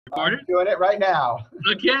Recorded? I'm doing it right now.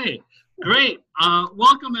 Okay, great.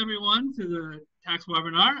 Welcome everyone to the tax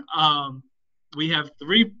webinar. We have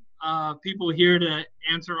three people here to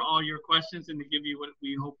answer all your questions and to give you what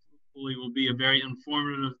we hopefully will be a very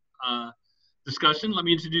informative discussion. Let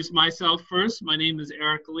me introduce myself first. My name is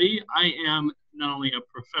Eric Lee. I am not only a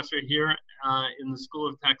professor here in the School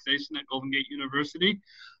of Taxation at Golden Gate University,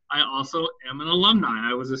 I also am an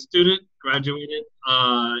alumni. I was a student, graduated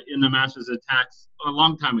in the Master's of Tax a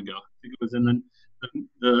long time ago. I think it was in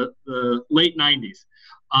the late 90s.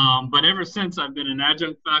 But ever since, I've been an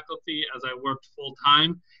adjunct faculty as I worked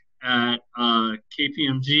full-time at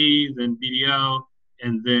KPMG, then BDO,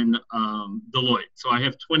 and then Deloitte. So I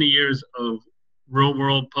have 20 years of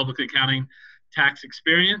real-world public accounting tax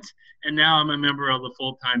experience, and now I'm a member of the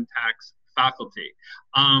full-time tax faculty.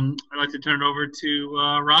 I'd like to turn it over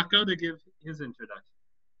to Rocco to give his introduction.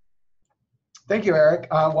 Thank you, Eric.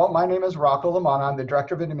 Well, my name is Rocco Lamont. I'm the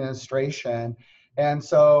Director of Administration. And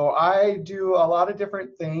so I do a lot of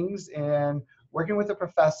different things in working with the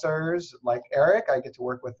professors like Eric. I get to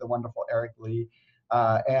work with the wonderful Eric Lee.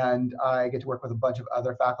 And I get to work with a bunch of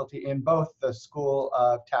other faculty in both the School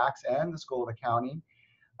of Tax and the School of Accounting.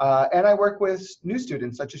 And I work with new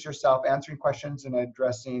students such as yourself, answering questions and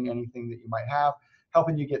addressing anything that you might have,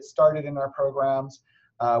 helping you get started in our programs.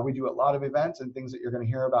 We do a lot of events and things that you're going to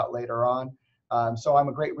hear about later on. So I'm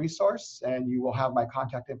a great resource, and you will have my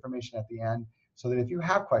contact information at the end so that if you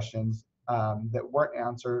have questions that weren't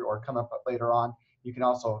answered or come up later on, you can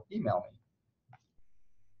also email me.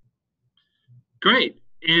 Great.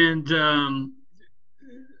 And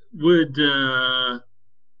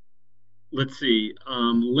let's see,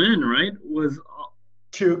 Lynn, right? Was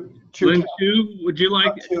Lynn Chu, would you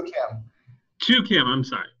like? Chu Kim, I'm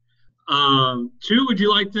sorry. Chu, would you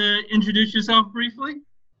like to introduce yourself briefly?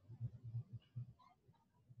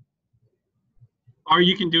 Or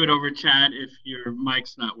you can do it over chat if your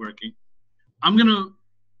mic's not working. I'm gonna.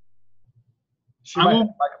 She might have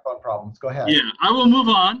microphone problems. Go ahead. Yeah, I will move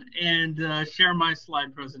on and share my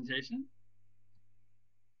slide presentation.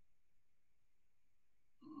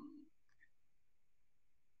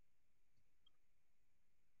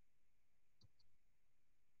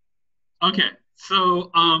 Okay,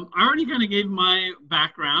 so I already kind of gave my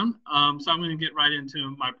background, so I'm going to get right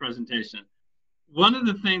into my presentation. One of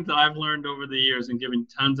the things that I've learned over the years in giving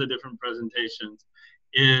tons of different presentations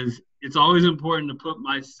is it's always important to put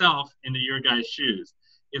myself into your guys' shoes.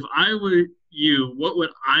 If I were you, what would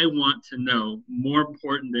I want to know more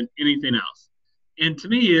important than anything else? And to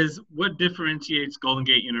me is what differentiates Golden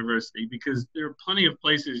Gate University, because there are plenty of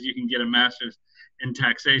places you can get a master's in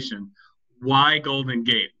taxation. Why Golden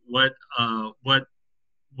Gate? What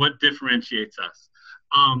differentiates us?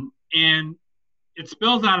 And it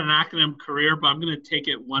spells out an acronym career, but I'm going to take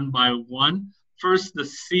it one by one. First, the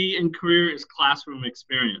C in career is classroom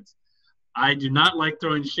experience. I do not like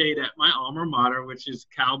throwing shade at my alma mater, which is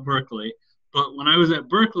Cal Berkeley. But when I was at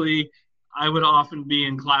Berkeley, I would often be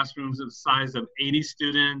in classrooms of size of 80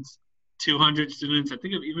 students, 200 students. I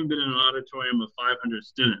think I've even been in an auditorium of 500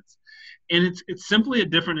 students. And it's simply a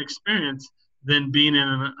different experience than being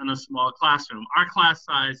in a small classroom. Our class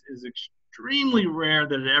size is extremely rare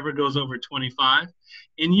that it ever goes over 25.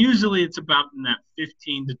 And usually it's about in that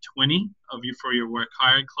 15 to 20 of you for your work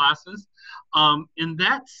hired classes. And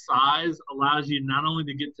that size allows you not only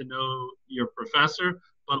to get to know your professor,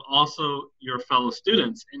 but also your fellow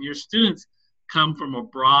students. And your students come from a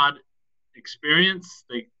broad experience.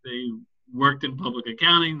 They worked in public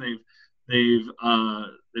accounting. They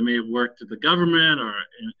may have worked at the government or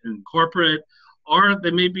in corporate, or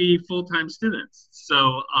they may be full-time students.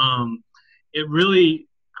 So it really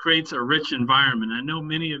creates a rich environment. I know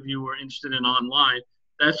many of you are interested in online.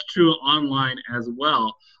 That's true online as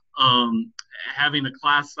well. Having a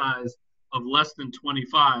class size of less than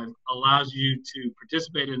 25 allows you to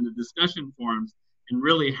participate in the discussion forums and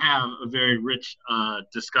really have a very rich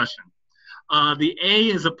discussion. The A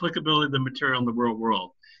is applicability of the material in the real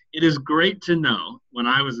world. It is great to know when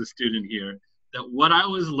I was a student here that what I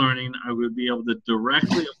was learning, I would be able to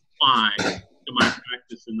directly apply to my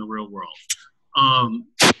practice in the real world.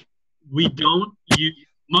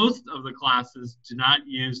 Most of the classes do not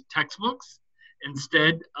use textbooks.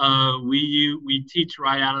 Instead, we teach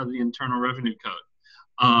right out of the Internal Revenue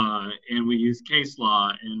Code, and we use case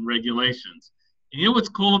law and regulations. And you know what's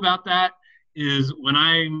cool about that is when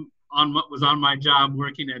I was on my job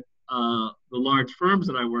working at the large firms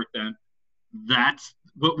that I worked at, that's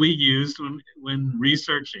what we used when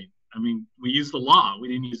researching. I mean, we used the law. We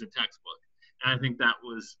didn't use a textbook. And I think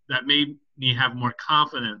that made me have more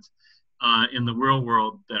confidence in the real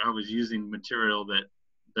world that I was using material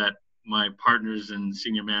that my partners and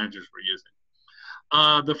senior managers were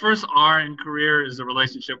using. The first R in career is the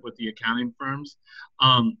relationship with the accounting firms.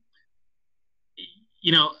 Um,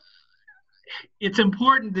 you know, it's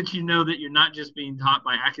important that you know that you're not just being taught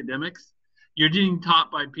by academics. You're being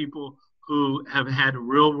taught by people who have had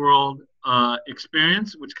real world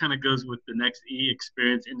experience, which kind of goes with the next E,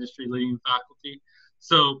 experience, industry leading faculty.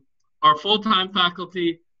 So our full-time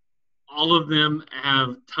faculty, all of them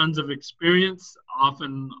have tons of experience,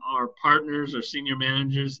 often are partners or senior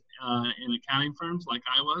managers in accounting firms like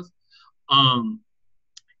I was. Um,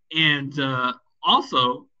 and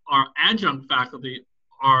also, our adjunct faculty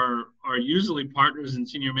are usually partners and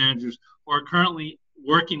senior managers who are currently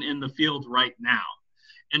working in the field right now.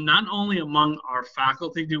 And not only among our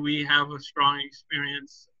faculty do we have a strong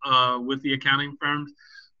experience with the accounting firms,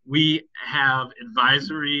 we have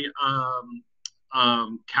advisory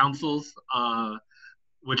councils,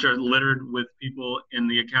 which are littered with people in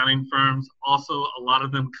the accounting firms. Also, a lot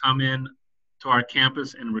of them come in to our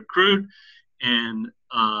campus and recruit and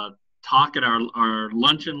talk at our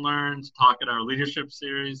lunch and learns, talk at our leadership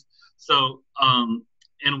series. So,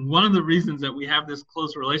 and one of the reasons that we have this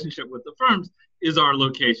close relationship with the firms is our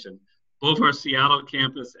location. Both our Seattle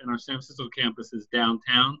campus and our San Francisco campus is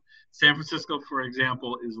downtown. San Francisco, for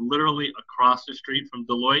example, is literally across the street from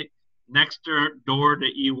Deloitte, next door to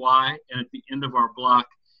EY, and at the end of our block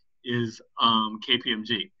is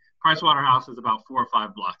KPMG. Pricewaterhouse is about 4 or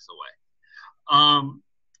 5 blocks away.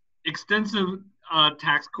 Extensive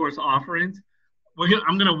tax course offerings.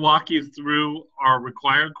 I'm going to walk you through our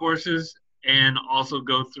required courses and also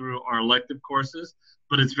go through our elective courses,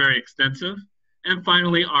 but it's very extensive. And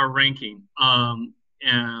finally, our ranking. And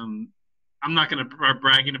I'm not going to be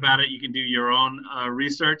bragging about it. You can do your own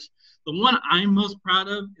research. The one I'm most proud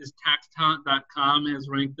of is taxtalent.com has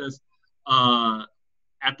ranked us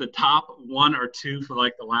at the top 1 or 2 for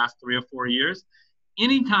like the last 3 or 4 years.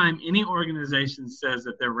 Anytime any organization says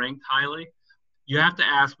that they're ranked highly, you have to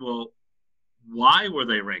ask, well, why were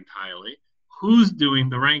they ranked highly? Who's doing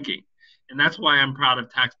the ranking? And that's why I'm proud of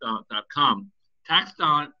taxtalent.com.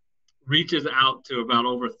 TaxTalent reaches out to about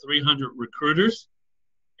over 300 recruiters,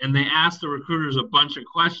 and they ask the recruiters a bunch of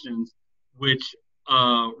questions which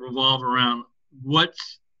revolve around what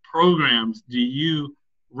programs do you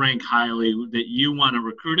rank highly that you want to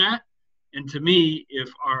recruit at. And to me, if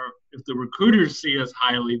the recruiters see us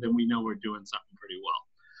highly, then we know we're doing something pretty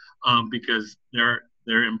well, because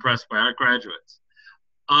they're impressed by our graduates.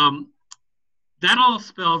 That all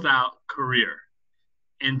spells out career.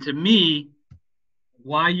 And to me,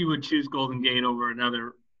 why you would choose Golden Gate over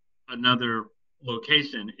another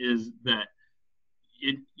location is that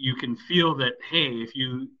you can feel that, hey, if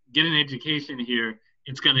you get an education here,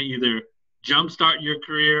 it's going to either jumpstart your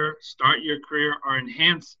career, start your career, or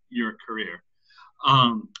enhance your career.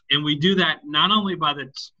 And we do that not only by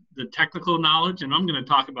the technical knowledge, and I'm going to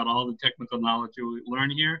talk about all the technical knowledge you'll learn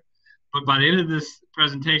here, but by the end of this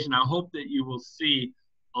presentation, I hope that you will see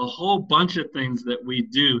a whole bunch of things that we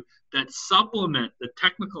do that supplement the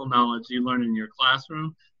technical knowledge you learn in your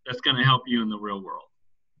classroom that's going to help you in the real world.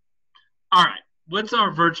 All right, what's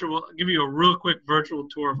our virtual? I'll give you a real quick virtual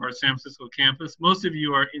tour of our San Francisco campus. Most of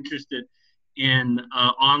you are interested in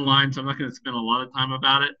online, so I'm not going to spend a lot of time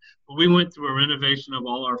about it. But we went through a renovation of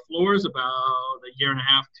all our floors about a year and a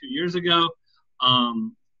half, 2 years ago.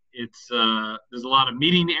 There's a lot of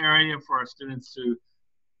meeting area for our students to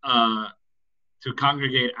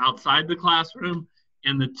congregate outside the classroom.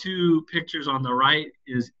 And the 2 pictures on the right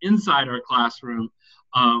is inside our classroom.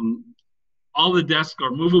 All the desks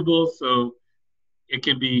are movable, so it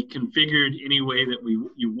can be configured any way that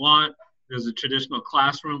you want. There's a traditional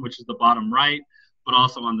classroom, which is the bottom right, but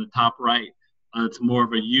also on the top right, it's more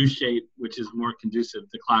of a U shape, which is more conducive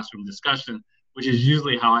to classroom discussion, which is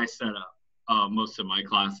usually how I set up most of my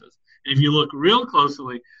classes. And if you look real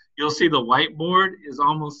closely, you'll see the whiteboard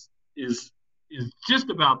is just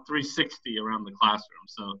about 360 around the classroom.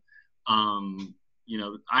 So,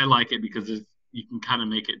 I like it because you can kind of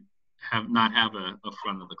make it not have a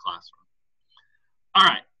front of the classroom. All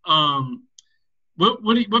right.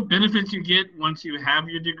 What benefits you get once you have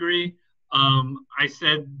your degree? I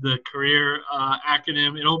said the career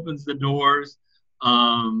acronym, it opens the doors,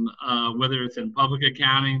 whether it's in public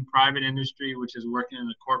accounting, private industry, which is working in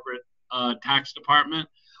the corporate tax department,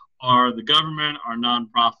 or the government, or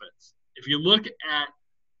nonprofits. If you look at,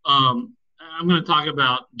 I'm going to talk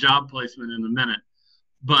about job placement in a minute,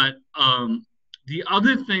 but the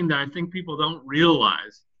other thing that I think people don't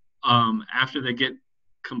realize after they get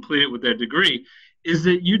completed with their degree is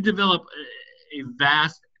that you develop a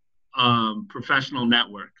vast professional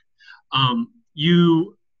network.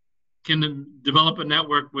 You can develop a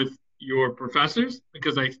network with your professors,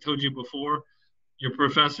 because I told you before, your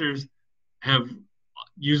professors have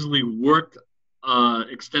usually worked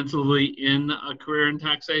extensively in a career in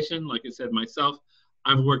taxation. Like I said, myself,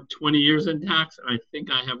 I've worked 20 years in tax, and I think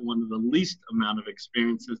I have one of the least amount of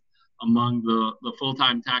experiences among the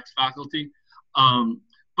full-time tax faculty,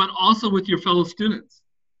 but also with your fellow students,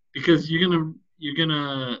 because you're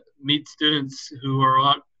gonna meet students who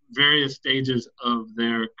are at various stages of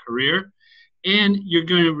their career, and you're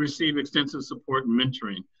going to receive extensive support and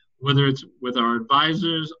mentoring, whether it's with our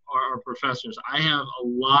advisors or our professors. I have a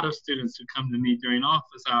lot of students who come to me during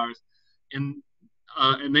office hours, and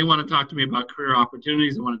they want to talk to me about career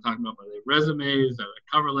opportunities. They want to talk about their resumes, their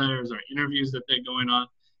cover letters, or interviews that they're going on.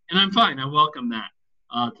 And I'm fine. I welcome that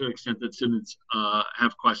to the extent that students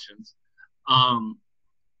have questions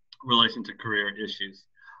relation to career issues.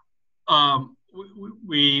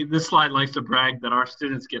 This slide likes to brag that our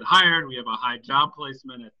students get hired. We have a high job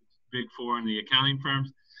placement at the Big Four and the accounting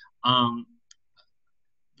firms.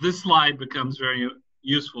 This slide becomes very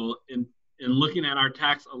useful in looking at our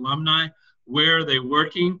tax alumni. Where are they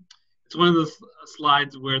working? It's one of those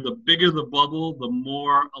slides where the bigger the bubble, the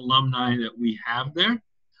more alumni that we have there.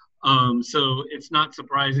 So it's not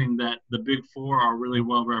surprising that the Big Four are really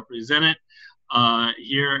well represented.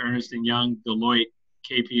 Here, Ernst & Young, Deloitte,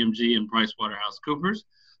 KPMG, and PricewaterhouseCoopers.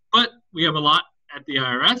 But we have a lot at the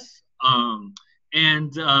IRS.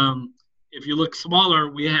 If you look smaller,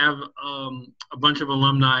 we have a bunch of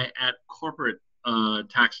alumni at corporate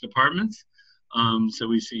tax departments. So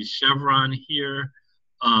we see Chevron here,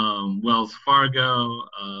 Wells Fargo,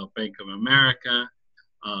 Bank of America,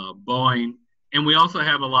 Boeing. And we also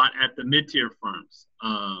have a lot at the mid-tier firms,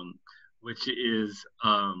 which is,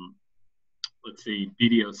 let's see,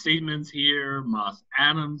 BDO Siemens here, Moss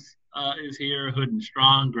Adams is here, Hood and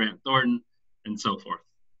Strong, Grant Thornton, and so forth.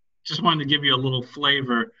 Just wanted to give you a little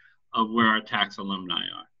flavor of where our tax alumni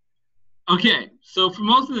are. Okay, so for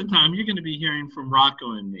most of the time, you're going to be hearing from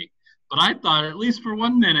Rocco and me. But I thought, at least for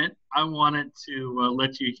 1 minute, I wanted to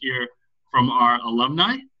let you hear from our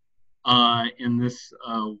alumni in this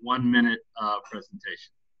 1 minute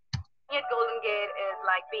presentation. At Golden Gate is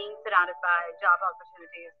like being surrounded by job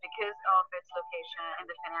opportunities because of its location in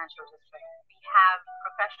the financial district. We have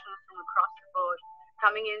professionals from across the board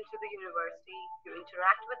coming into the university. You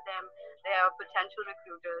interact with them. They are potential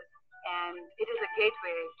recruiters, and it is a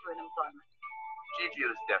gateway to an employment.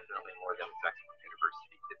 GGU is definitely more than a textbook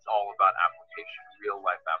university. It's all about application, real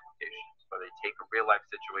life applications, where they take a real life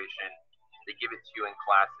situation, they give it to you in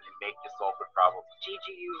class, and they make you solve the problem.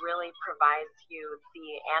 GGU really provides you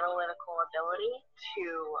the analytical ability to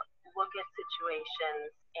look at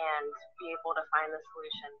situations and be able to find the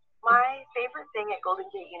solution. My favorite thing at Golden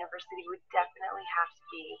Gate University would definitely have to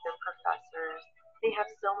be the professors. They have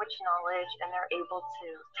so much knowledge, and they're able to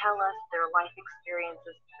tell us their life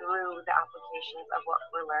experiences through the applications of what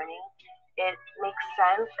we're learning. It makes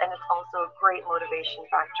sense, and it's also a great motivation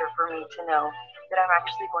factor for me to know that I'm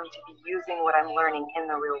actually going to be using what I'm learning in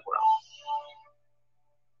the real world.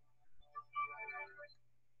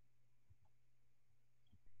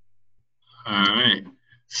 All right.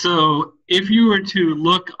 So if you were to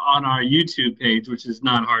look on our YouTube page, which is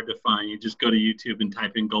not hard to find, you just go to YouTube and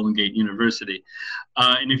type in Golden Gate University.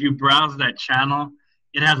 And if you browse that channel,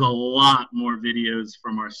 it has a lot more videos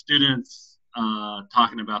from our students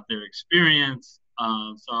talking about their experience.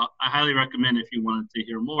 So I highly recommend, if you wanted to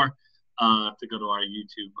hear more, to go to our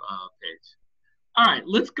YouTube page. All right,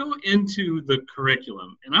 let's go into the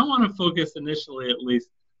curriculum. And I want to focus initially, at least,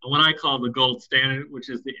 on what I call the gold standard, which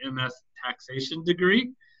is the MS Taxation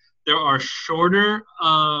degree. There are shorter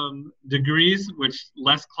degrees,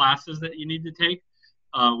 less classes that you need to take,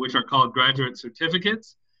 which are called graduate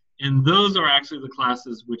certificates. And those are actually the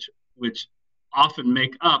classes which often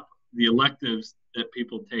make up the electives that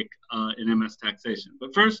people take in MS Taxation.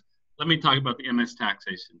 But first, let me talk about the MS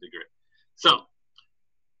Taxation degree. So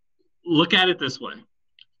look at it this way.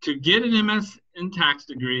 To get an MS in tax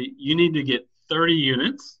degree, you need to get 30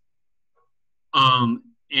 units.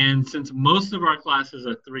 And since most of our classes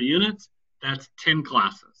are 3 units, that's 10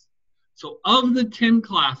 classes. So of the 10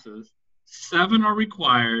 classes, 7 are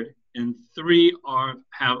required and 3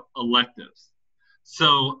 have electives.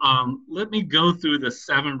 So let me go through the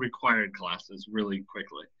 7 required classes really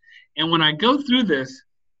quickly. And when I go through this,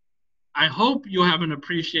 I hope you'll have an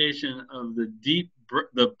appreciation of the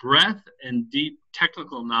breadth and deep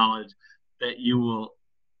technical knowledge that you will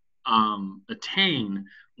attain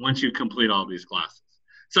once you complete all these classes.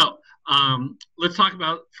 So let's talk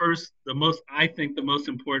about first I think the most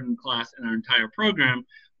important class in our entire program,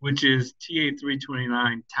 which is TA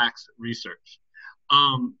 329 Tax Research.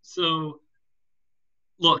 So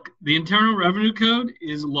Look, the Internal Revenue Code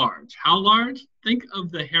is large. How large? Think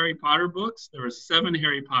of the Harry Potter books. There are 7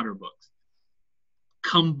 Harry Potter books.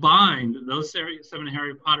 Combined, those 7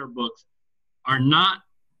 Harry Potter books are not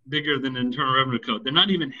bigger than the Internal Revenue Code. They're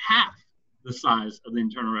not even half the size of the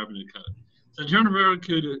Internal Revenue Code. So the Internal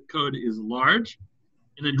Revenue Code is large.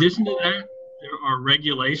 In addition to that, there are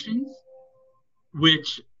regulations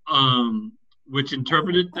which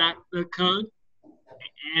interpreted the code,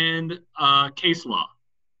 and case law.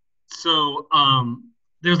 So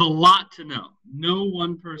there's a lot to know. No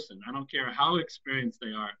one person, I don't care how experienced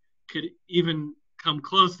they are, could even come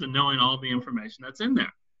close to knowing all the information that's in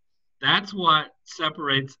there. That's what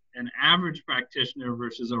separates an average practitioner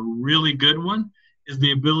versus a really good one, is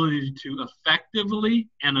the ability to effectively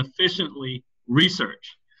and efficiently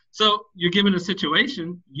research. So you're given a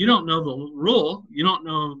situation, you don't know the rule, you don't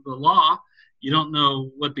know the law, you don't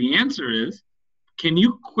know what the answer is. Can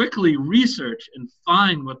you quickly research and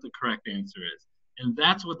find what the correct answer is? And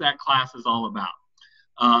that's what that class is all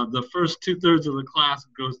about. The first 2/3 of the class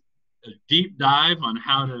goes a deep dive on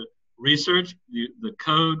how to research the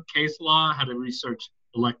code, case law, how to research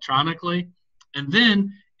electronically. And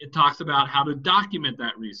then it talks about how to document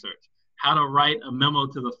that research, how to write a memo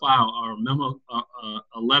to the file or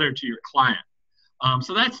a letter to your client.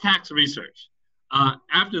 So that's tax research.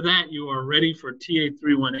 After that, you are ready for TA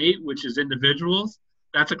 318, which is individuals.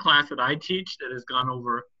 That's a class that I teach that has gone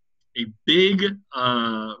over a big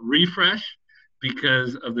refresh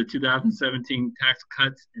because of the 2017 Tax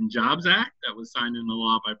Cuts and Jobs Act that was signed into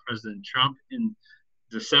law by President Trump in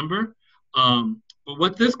December. But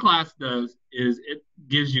what this class does is it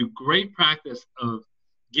gives you great practice of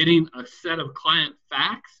getting a set of client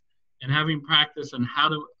facts and having practice on how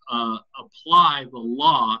to apply the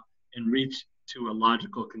law and reach to a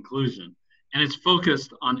logical conclusion. And it's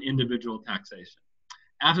focused on individual taxation.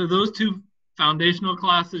 After those 2 foundational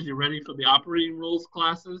classes, you're ready for the operating rules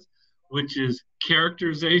classes, which is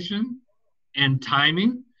characterization and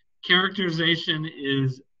timing. Characterization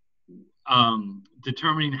is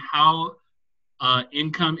determining how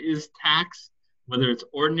income is taxed, whether it's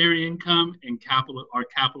ordinary income and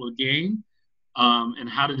capital gain, and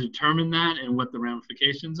how to determine that and what the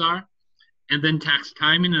ramifications are. And then tax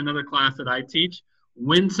timing, another class that I teach,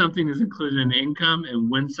 when something is included in income and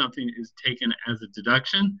when something is taken as a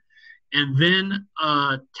deduction. And then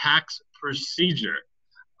tax procedure,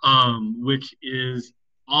 which is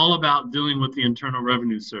all about dealing with the Internal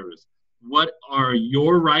Revenue Service. What are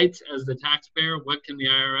your rights as the taxpayer? What can the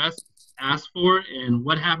IRS ask for? And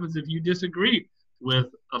what happens if you disagree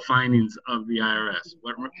with the findings of the IRS?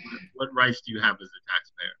 What rights do you have as a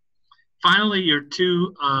taxpayer? Finally, your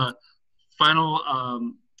 2 final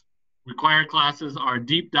required classes are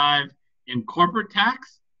deep dive in corporate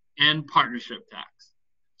tax and partnership tax.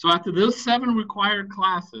 So after those 7 required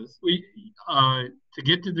classes, to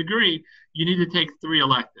get the degree, you need to take 3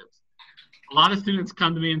 electives. A lot of students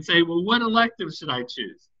come to me and say, well, what electives should I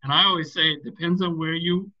choose? And I always say it depends on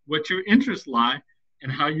what your interests lie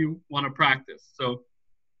and how you want to practice. So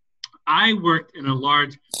I worked in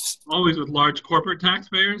always with large corporate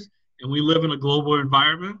taxpayers, and we live in a global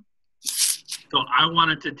environment. So I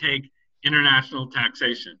wanted to take international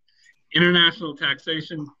taxation. International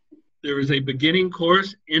taxation, there is a beginning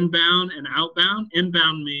course, inbound and outbound.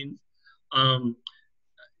 Inbound means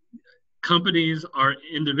companies are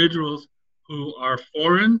individuals who are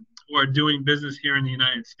foreign, who are doing business here in the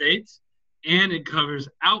United States. And it covers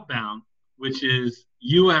outbound, which is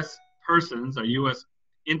U.S. persons or U.S.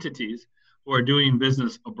 entities who are doing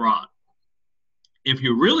business abroad. If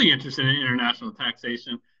you're really interested in international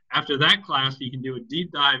taxation, after that class, you can do a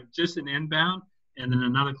deep dive just in inbound, and then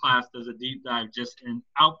another class does a deep dive just in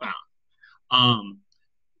outbound.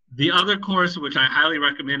 The other course, which I highly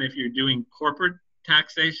recommend if you're doing corporate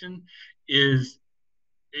taxation, is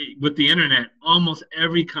with the internet, almost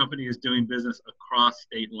every company is doing business across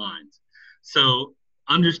state lines. So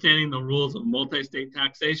understanding the rules of multi-state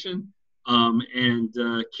taxation, and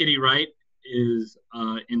Kitty Wright is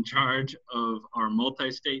in charge of our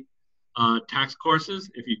multi-state tax courses.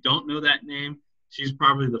 If you don't know that name, she's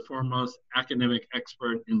probably the foremost academic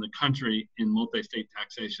expert in the country in multi-state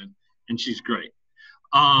taxation, and she's great.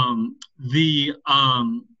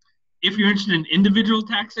 If you're interested in individual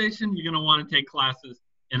taxation, you're going to want to take classes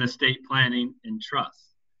in estate planning and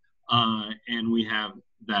trust, and we have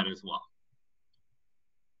that as well.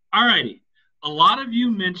 All righty. A lot of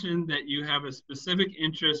you mentioned that you have a specific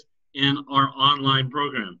interest in our online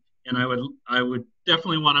program, and I would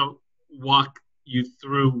definitely want to walk you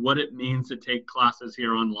through what it means to take classes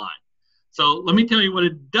here online. So let me tell you what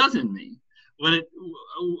it doesn't mean. It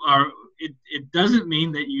doesn't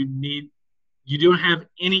mean that You don't have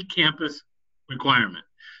any campus requirement.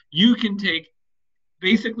 You can take,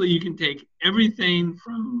 basically you can take everything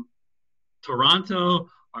from Toronto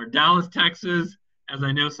or Dallas, Texas, as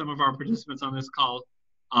I know some of our participants on this call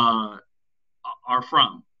uh, are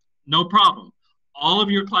from. No problem. All of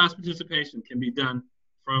your class participation can be done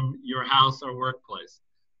from your house or workplace.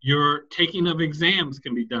 Your taking of exams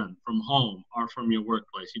can be done from home or from your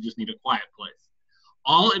workplace. You just need a quiet place.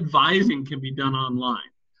 All advising can be done online.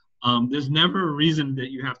 There's never a reason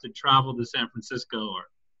that you have to travel to San Francisco or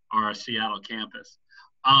our Seattle campus.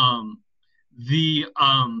 The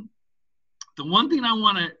one thing I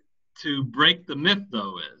wanted to break the myth,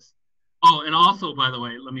 though, is, oh, and also, by the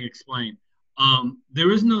way, let me explain.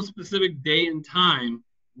 There is no specific day and time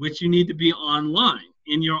which you need to be online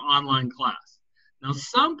in your online class. Now,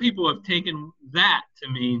 some people have taken that to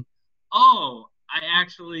mean, oh, I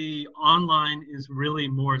actually, online is really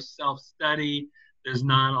more self-study. There's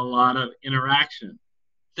not a lot of interaction.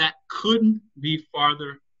 That couldn't be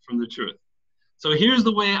farther from the truth. So here's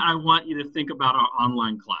the way I want you to think about our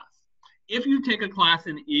online class. If you take a class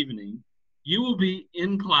in the evening, you will be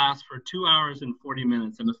in class for 2 hours and 40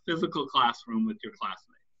 minutes in a physical classroom with your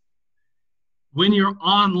classmates. When you're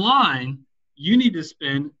online, you need to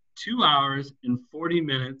spend 2 hours and 40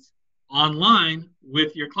 minutes online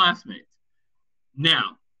with your classmates.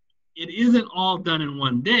 Now, it isn't all done in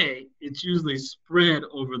one day. It's usually spread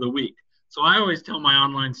over the week. So I always tell my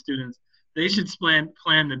online students, they should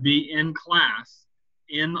plan to be in class,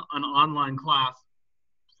 in an online class,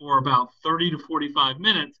 for about 30 to 45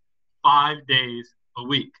 minutes, 5 days a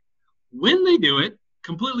week. When they do it,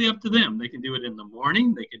 completely up to them. They can do it in the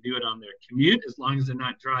morning. They can do it on their commute, as long as they're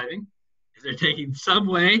not driving. If they're taking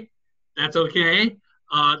subway, that's okay.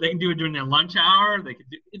 They can do it during their lunch hour. They can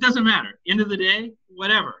do, it doesn't matter. End of the day,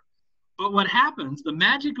 whatever. But what happens, the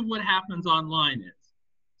magic of what happens online is,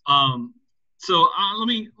 let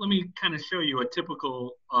me kind of show you a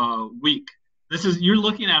typical week. You're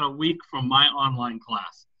looking at a week from my online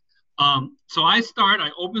class. So I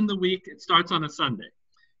open the week, it starts on a Sunday.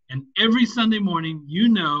 And every Sunday morning, you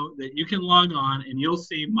know that you can log on and you'll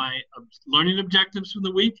see my learning objectives for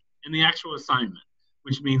the week and the actual assignment,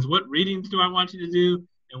 which means what readings do I want you to do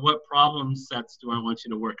and what problem sets do I want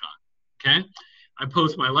you to work on, okay? I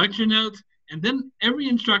post my lecture notes, and then every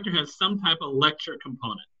instructor has some type of lecture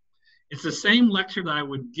component. It's the same lecture that I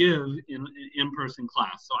would give in an in-person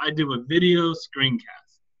class. So I do a video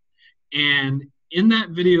screencast. And in that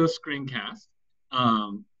video screencast,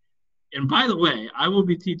 and by the way, I will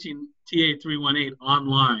be teaching TA318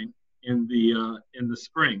 online in the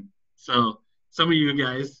spring. So some of you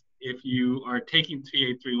guys, if you are taking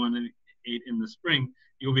TA318 in the spring,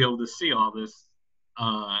 you'll be able to see all this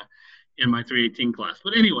in my 318 class.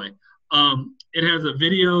 But anyway, it has a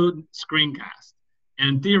video screencast.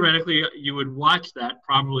 And theoretically, you would watch that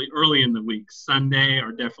probably early in the week, Sunday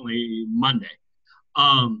or definitely Monday.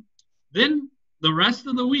 Then the rest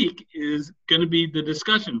of the week is going to be the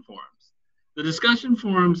discussion forums. The discussion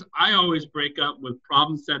forums, I always break up with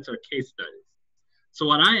problem sets or case studies. So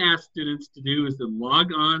what I ask students to do is to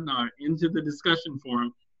log on into the discussion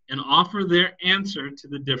forum and offer their answer to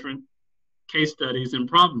the different case studies and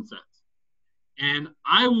problem sets. And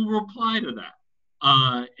I will reply to that.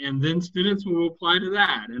 And then students will reply to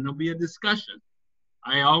that, and there'll be a discussion.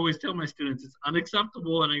 I always tell my students it's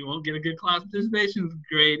unacceptable and I won't get a good class participation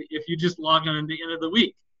grade if you just log on at the end of the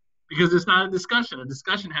week, because it's not a discussion. A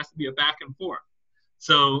discussion has to be a back and forth.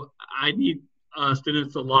 So I need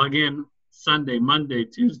students to log in Sunday, Monday,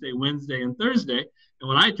 Tuesday, Wednesday, and Thursday. And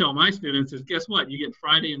what I tell my students is, guess what? You get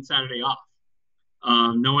Friday and Saturday off.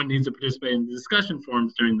 No one needs to participate in the discussion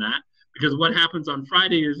forums during that, because what happens on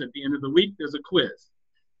Friday is at the end of the week, there's a quiz.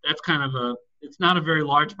 That's kind of it's not a very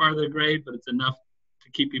large part of the grade, but it's enough to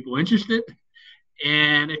keep people interested.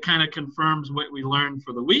 And it kind of confirms what we learned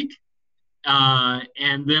for the week.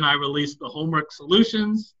 And then I release the homework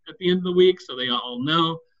solutions at the end of the week so they all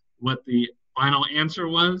know what the final answer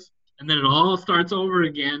was. And then it all starts over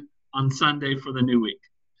again on Sunday for the new week.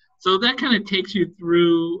 So that kind of takes you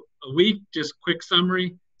through a week. Just quick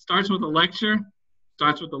summary. Starts with a lecture,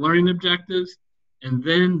 starts with the learning objectives, and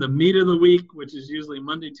then the meat of the week, which is usually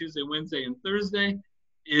Monday, Tuesday, Wednesday, and Thursday,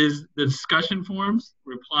 is the discussion forums,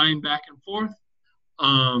 replying back and forth.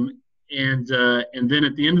 And then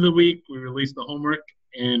at the end of the week, we release the homework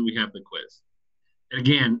and we have the quiz. And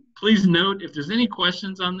again, please note, if there's any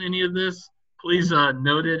questions on any of this, please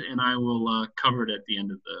note it, and I will cover it at the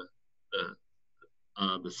end of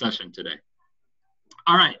the session today.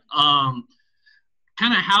 All right.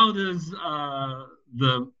 Kind of how does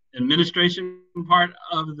the administration part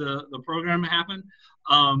of the program happen?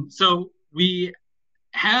 So we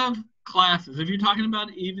have classes, if you're talking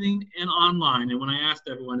about evening and online, and when I asked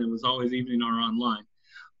everyone, it was always evening or online.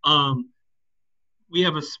 We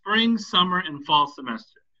have a spring, summer, and fall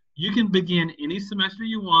semester. You can begin any semester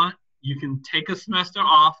you want. You can take a semester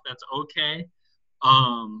off. That's okay.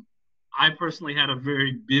 I personally had a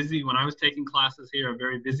very busy, when I was taking classes here, a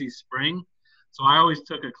very busy spring. So I always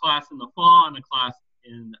took a class in the fall and a class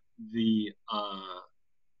in the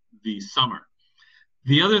summer.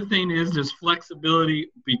 The other thing is there's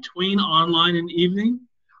flexibility between online and evening.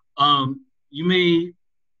 You may,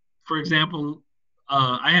 for example,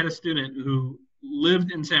 I had a student who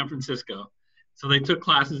lived in San Francisco. So they took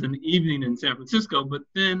classes in the evening in San Francisco, but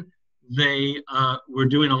then they were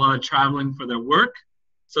doing a lot of traveling for their work.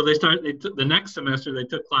 So the next semester, they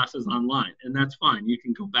took classes online, and that's fine. You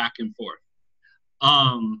can go back and forth.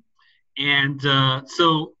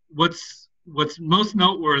 So what's most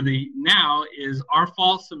noteworthy now is our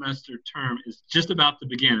fall semester term is just about to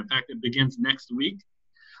begin. In fact, it begins next week.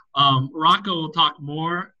 Rocco will talk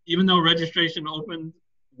more. Even though registration opened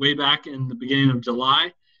way back in the beginning of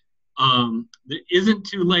July, it isn't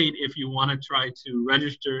too late if you want to try to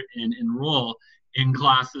register and enroll in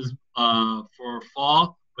classes for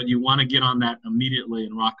fall, but you want to get on that immediately,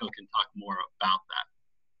 and Rocco can talk more about that.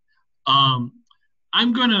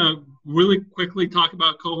 I'm going to really quickly talk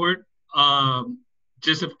about cohort,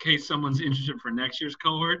 just in case someone's interested for next year's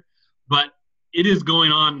cohort, but it is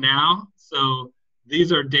going on now. So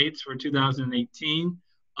these are dates for 2018.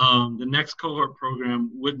 The next cohort program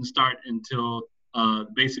wouldn't start until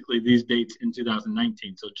basically these dates in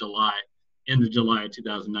 2019, so end of July of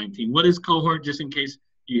 2019. What is cohort, just in case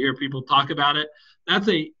you hear people talk about it? That's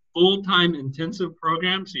a full-time intensive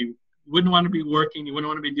program, so you wouldn't want to be working, you wouldn't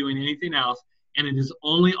want to be doing anything else, and it is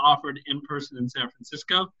only offered in person in San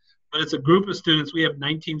Francisco, but it's a group of students. We have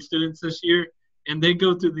 19 students this year, and they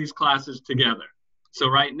go through these classes together. So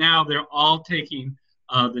right now, they're all taking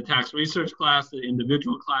the tax research class, the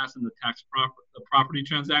individual class, and the property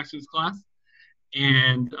transactions class.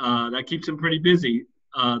 And that keeps them pretty busy.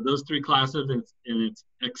 Those three classes, and it's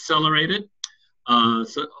accelerated. And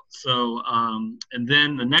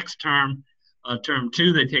then the next term, term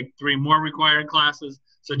 2, they take 3 more required classes.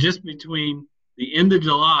 So just between the end of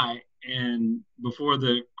July and before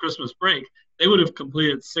the Christmas break, they would have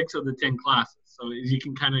completed 6 of the 10 classes. So you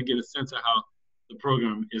can kind of get a sense of how the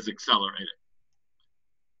program is accelerated.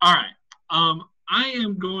 All right, I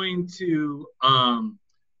am going to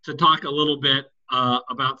talk a little bit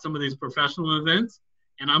about some of these professional events,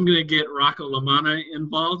 and I'm going to get Rocco Lamanna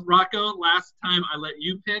involved. Rocco, last time I let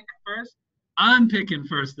you pick first. I'm picking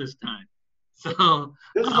first this time. So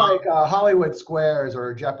this is like Hollywood Squares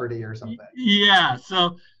or Jeopardy or something. Yeah.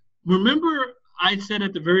 So remember, I said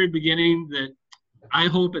at the very beginning that I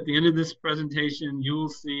hope at the end of this presentation you will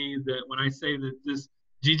see that when I say that this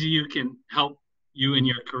GGU can help you in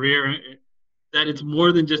your career, that it's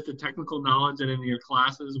more than just the technical knowledge that in your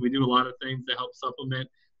classes. We do a lot of things to help supplement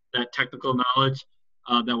that technical knowledge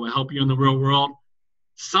that will help you in the real world.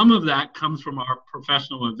 Some of that comes from our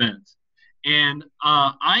professional events. And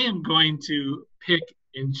I am going to pick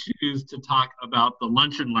and choose to talk about the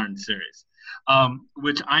Lunch and Learn series,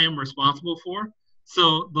 which I am responsible for.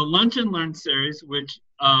 So the Lunch and Learn series, which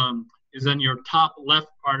is on your top left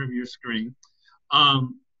part of your screen,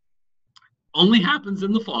 only happens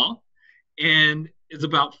in the fall, and it's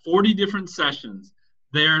about 40 different sessions.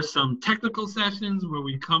 There are some technical sessions where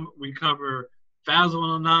we cover FAS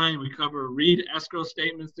 109, we cover read escrow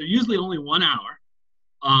statements. They're usually only 1 hour.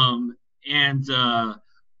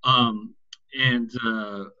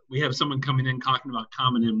 We have someone coming in talking about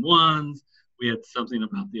Common M1s. We had something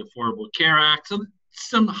about the Affordable Care Act. So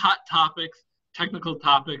some hot topics, technical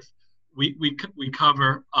topics we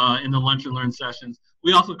cover in the Lunch and Learn sessions.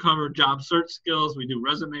 We also cover job search skills. We do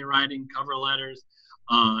resume writing, cover letters,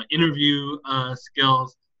 interview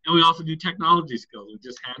skills, and we also do technology skills. We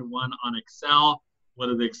just had one on Excel. What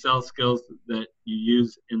are the Excel skills that you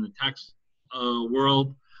use in the tax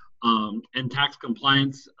world, and tax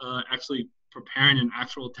compliance, actually preparing an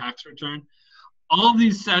actual tax return. All of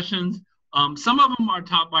these sessions, some of them are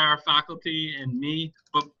taught by our faculty and me,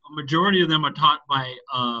 but a majority of them are taught by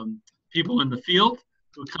people in the field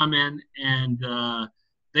who come in, and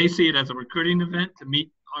they see it as a recruiting event to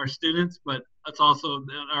meet our students, but it's also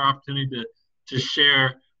our opportunity to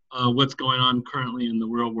share what's going on currently in the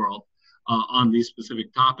real world on these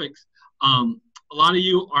specific topics. A lot of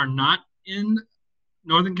you are not in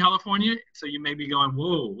Northern California, so you may be going,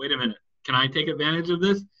 whoa, wait a minute, can I take advantage of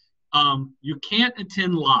this? You can't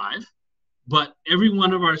attend live, but every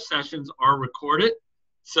one of our sessions are recorded,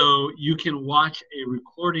 so you can watch a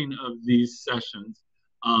recording of these sessions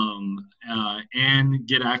and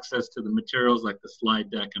get access to the materials like the slide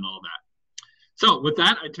deck and all that. So with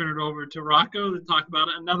that, I turn it over to Rocco to talk about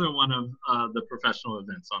another one of the professional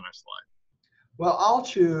events on our slide. Well, I'll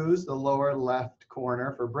choose the lower left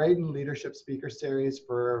corner for Braden Leadership Speaker Series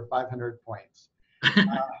for 500 points.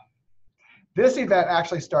 This event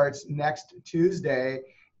actually starts next Tuesday,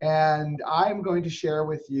 and I'm going to share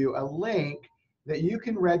with you a link that you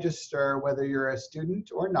can register, whether you're a student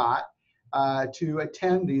or not, to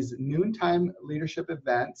attend these noontime leadership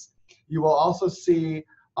events. You will also see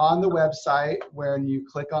on the website, when you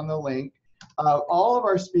click on the link, all of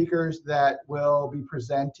our speakers that will be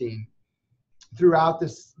presenting throughout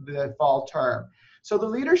the fall term. So the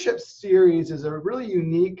leadership series is a really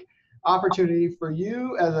unique opportunity for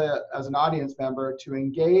you as an audience member to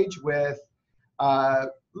engage with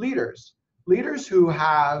leaders who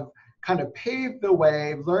have kind of paved the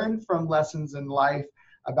way, learned from lessons in life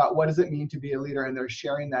about what does it mean to be a leader, and they're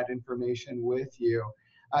sharing that information with you.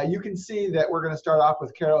 You can see that we're going to start off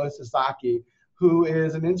with Carol Isasaki, who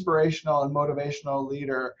is an inspirational and motivational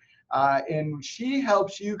leader, and she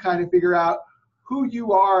helps you kind of figure out who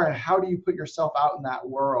you are and how do you put yourself out in that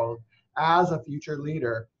world as a future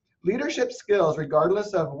leader. Leadership skills,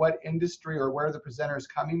 regardless of what industry or where the presenter is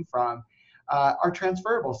coming from, are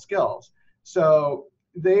transferable skills. So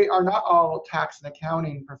they are not all tax and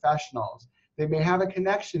accounting professionals. They may have a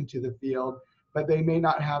connection to the field, but they may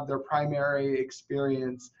not have their primary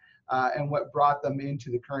experience and what brought them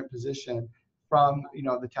into the current position from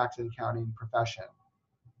the tax and accounting profession.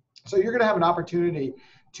 So you're going to have an opportunity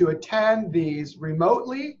to attend these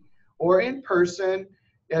remotely or in person.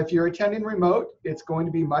 If you're attending remote, it's going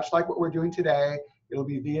to be much like what we're doing today. It'll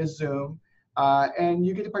be via Zoom. And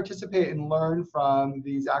you get to participate and learn from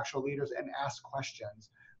these actual leaders and ask questions,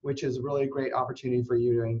 which is a really great opportunity for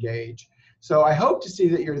you to engage. So I hope to see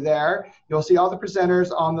that you're there. You'll see all the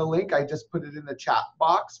presenters on the link. I just put it in the chat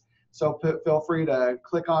box. So feel free to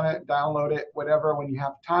click on it, download it, whatever, when you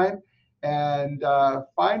have time, and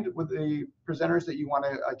find with the presenters that you want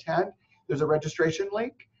to attend. There's a registration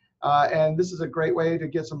link. And this is a great way to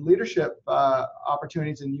get some leadership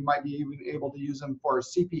opportunities, and you might be even able to use them for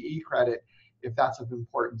CPE credit if that's of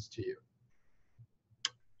importance to you.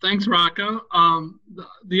 Thanks, Rocco.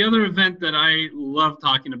 The other event that I love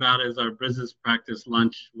talking about is our business practice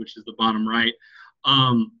lunch, which is the bottom right.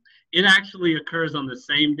 It actually occurs on the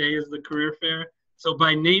same day as the career fair. So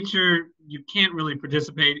by nature, you can't really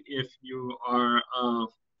participate if you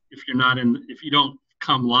don't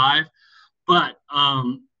come live, but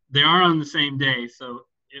they are on the same day. So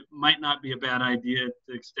it might not be a bad idea to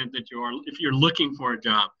the extent that if you're looking for a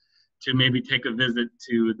job, to maybe take a visit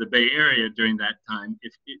to the Bay Area during that time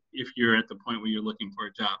if you're at the point where you're looking for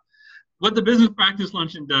a job. What the Business Practice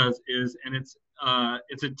Luncheon does is, and it's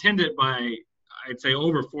attended by, I'd say,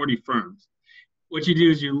 over 40 firms. What you do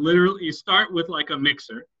is you start with like a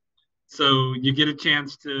mixer. So you get a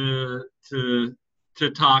chance to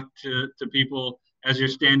talk to people as you're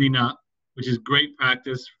standing up, which is great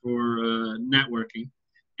practice for networking.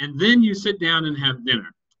 And then you sit down and have dinner.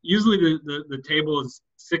 Usually the table is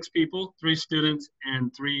 6 people, 3 students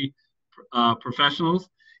and 3 professionals.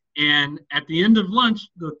 And at the end of lunch,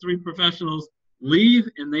 the 3 professionals leave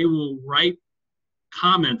and they will write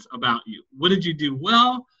comments about you. What did you do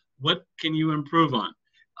well? What can you improve on?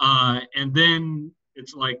 And then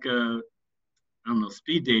it's like,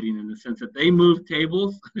 speed dating in the sense that they move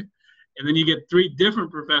tables and then you get 3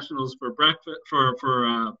 different professionals for breakfast,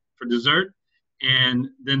 for dessert, and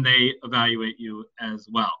then they evaluate you as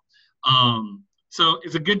well. So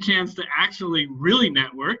it's a good chance to actually really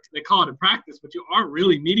network. They call it a practice, but you are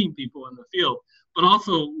really meeting people in the field, but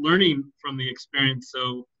also learning from the experience.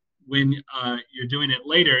 So when you're doing it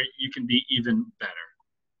later, you can be even better.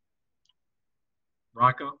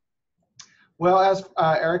 Rocco? Well, as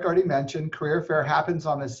Eric already mentioned, Career Fair happens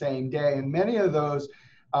on the same day, and many of those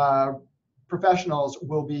professionals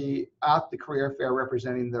will be at the Career Fair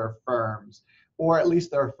representing their firms, or at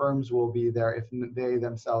least their firms will be there if they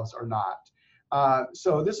themselves are not.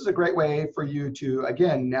 So this is a great way for you to,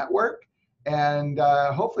 again, network and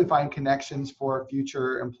hopefully find connections for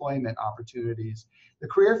future employment opportunities. The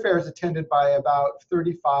Career Fair is attended by about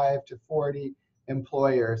 35 to 40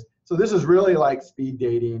 employers. So this is really like speed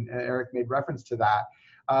dating, and Eric made reference to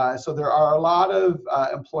that. So there are a lot of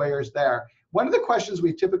employers there. One of the questions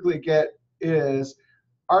we typically get is,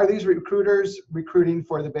 are these recruiters recruiting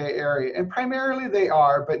for the Bay Area? And primarily they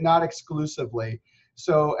are, but not exclusively.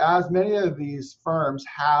 So as many of these firms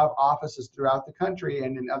have offices throughout the country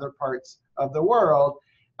and in other parts of the world,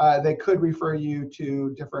 they could refer you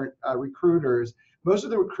to different recruiters. Most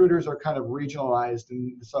of the recruiters are kind of regionalized,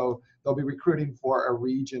 and so they'll be recruiting for a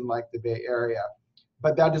region like the Bay Area.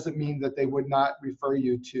 But that doesn't mean that they would not refer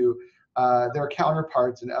you to their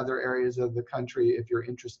counterparts in other areas of the country if you're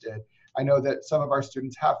interested. I know that some of our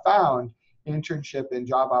students have found internship and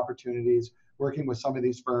job opportunities working with some of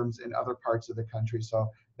these firms in other parts of the country. So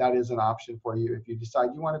that is an option for you if you decide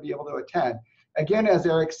you want to be able to attend. Again, as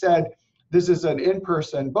Eric said, this is an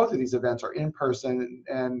in-person, both of these events are in-person,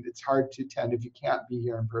 and it's hard to attend if you can't be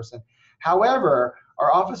here in person. However,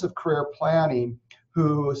 our Office of Career Planning,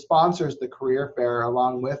 who sponsors the career fair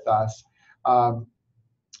along with us,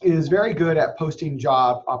 is very good at posting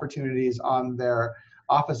job opportunities on their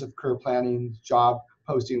Office of Career Planning job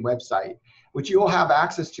posting website, which you will have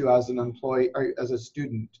access to as an employee or as a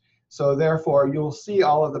student. So therefore, you'll see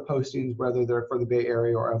all of the postings, whether they're for the Bay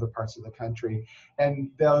Area or other parts of the country, and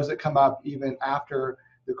those that come up even after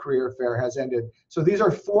the career fair has ended. So these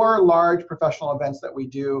are 4 large professional events that we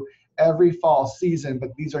do every fall season,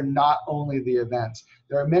 but these are not only the events.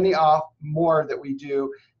 There are many more that we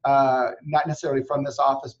do, not necessarily from this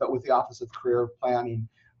office, but with the Office of Career Planning,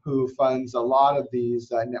 who funds a lot of these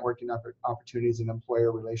networking opportunities and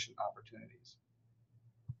employer relation opportunities.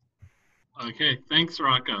 Okay, thanks,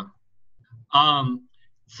 Rocco.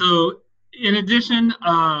 So in addition,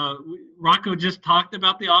 Rocco just talked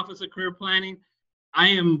about the Office of Career Planning. I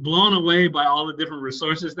am blown away by all the different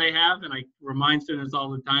resources they have, and I remind students all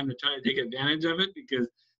the time to try to take advantage of it, because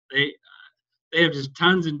they have just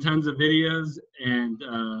tons and tons of videos and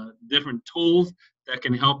different tools that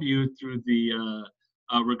can help you through the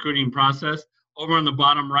recruiting process. Over on the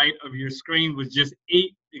bottom right of your screen was just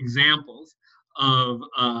 8 examples of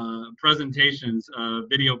presentations,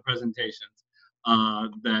 video presentations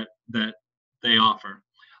that they offer.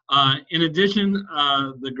 In addition,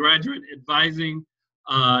 the graduate advising,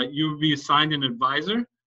 you will be assigned an advisor.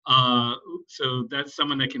 So that's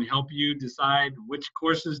someone that can help you decide which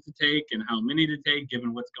courses to take and how many to take,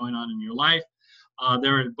 given what's going on in your life.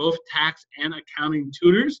 There are both tax and accounting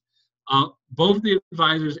tutors. Both the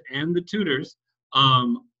advisors and the tutors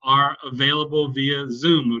are available via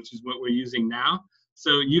Zoom, which is what we're using now.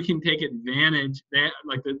 So you can take advantage.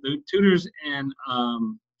 Like the tutors and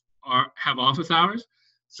have office hours,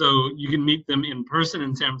 so you can meet them in person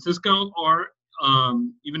in San Francisco, or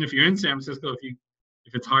even if you're in San Francisco,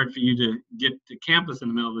 if it's hard for you to get to campus in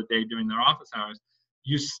the middle of the day during their office hours,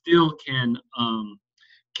 you still can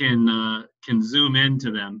Zoom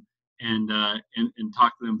into them and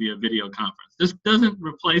talk to them via video conference. This doesn't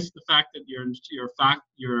replace the fact that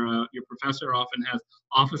your professor often has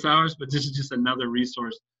office hours, but this is just another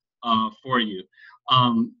resource for you.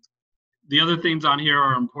 The other things on here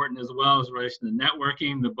are important as well, as relation to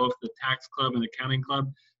networking. Both the tax club and accounting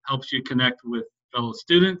club helps you connect with fellow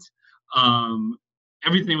students.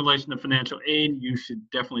 Everything in relation to financial aid, you should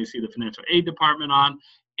definitely see the financial aid department on.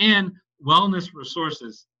 And wellness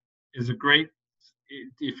resources is a great,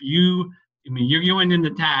 you're going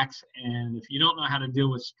into tax, and if you don't know how to deal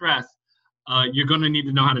with stress, you're going to need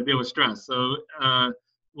to know how to deal with stress. So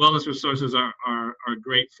wellness resources are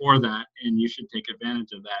great for that, and you should take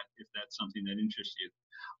advantage of that if that's something that interests you.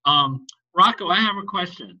 Rocco, I have a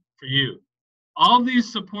question for you. All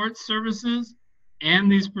these support services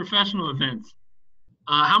and these professional events,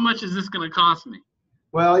 how much is this going to cost me?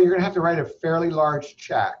 Well, you're going to have to write a fairly large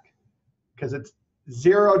check, because it's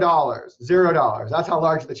 $0. $0. That's how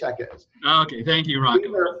large the check is. Okay, thank you, Rocco.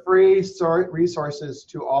 These are free resources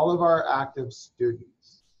to all of our active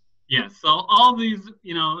students. Yes, so all these,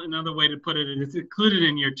 another way to put it, it's included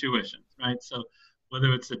in your tuition, right? So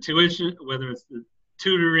whether it's the tuition, whether it's the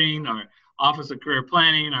tutoring, or Office of Career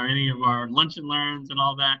Planning, or any of our lunch and learns and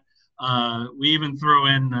all that, we even throw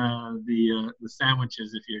in the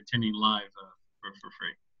sandwiches if you're attending live for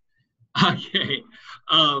free. Okay.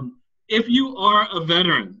 If you are a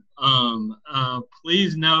veteran,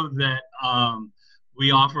 please know that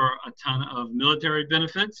we offer a ton of military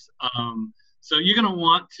benefits. So you're going to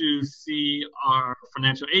want to see our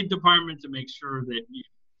financial aid department to make sure that you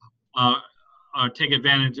take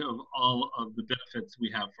advantage of all of the benefits we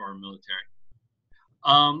have for our military.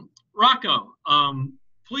 Rocco,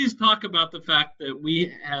 please talk about the fact that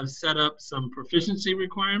we have set up some proficiency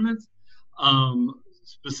requirements,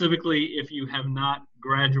 specifically if you have not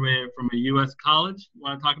graduated from a U.S. college. You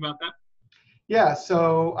want to talk about that? Yeah,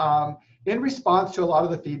 so in response to a lot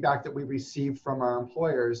of the feedback that we received from our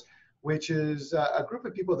employers, which is a group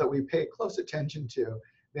of people that we pay close attention to,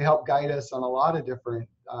 they help guide us on a lot of different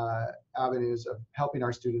avenues of helping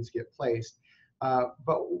our students get placed.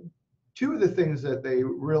 But two of the things that they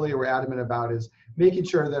really were adamant about is making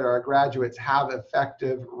sure that our graduates have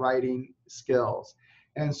effective writing skills.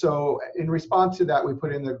 And so in response to that, we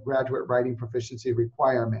put in the graduate writing proficiency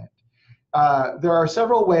requirement. There are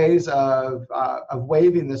several ways of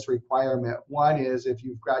waiving this requirement. One is if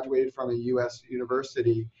you've graduated from a U.S.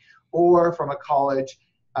 university or from a college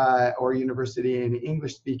or university in an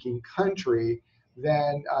English-speaking country,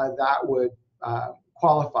 then that would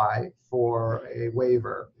qualify for a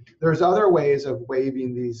waiver. There's other ways of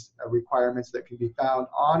waiving these requirements that can be found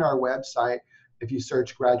on our website if you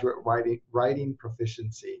search graduate writing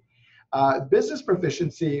proficiency. Business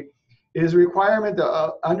proficiency is a requirement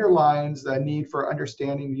that underlines the need for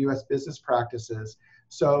understanding U.S. business practices.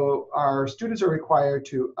 So our students are required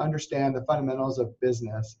to understand the fundamentals of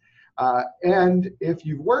business. And if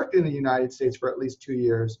you've worked in the United States for at least 2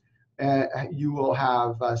 years, you will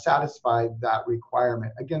have satisfied that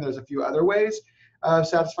requirement. Again, there's a few other ways of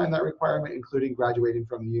satisfying that requirement, including graduating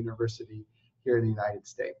from the university here in the United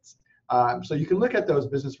States. So you can look at those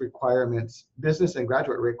business requirements, business and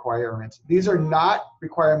graduate requirements. These are not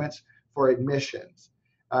requirements for admissions.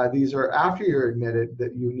 These are after you're admitted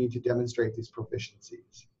that you need to demonstrate these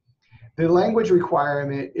proficiencies. The language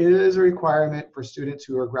requirement is a requirement for students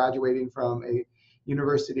who are graduating from a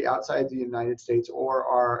university outside the United States or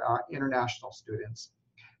are international students.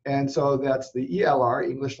 And so that's the ELR,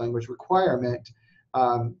 English language requirement.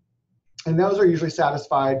 And those are usually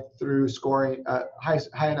satisfied through scoring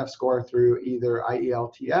high enough score through either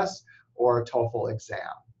IELTS or a TOEFL exam.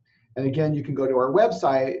 And again, you can go to our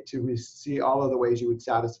website to see all of the ways you would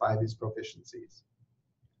satisfy these proficiencies.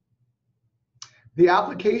 The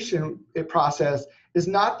application process is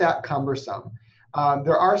not that cumbersome.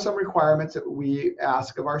 There are some requirements that we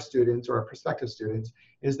ask of our students or our prospective students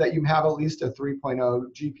is that you have at least a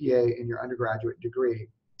 3.0 GPA in your undergraduate degree.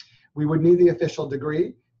 We would need the official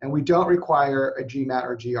degree, and we don't require a GMAT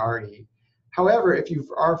or GRE. However, if you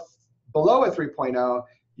are below a 3.0,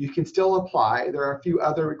 you can still apply. There are a few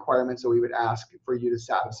other requirements that we would ask for you to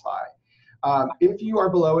satisfy. If you are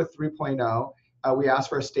below a 3.0, we ask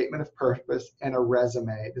for a statement of purpose and a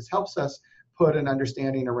resume. This helps us put an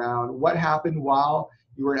understanding around what happened while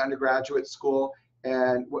you were in undergraduate school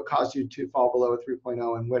and what caused you to fall below a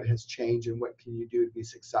 3.0 and what has changed and what can you do to be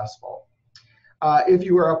successful. If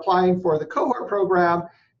you are applying for the cohort program,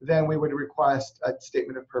 then we would request a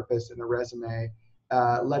statement of purpose and a resume,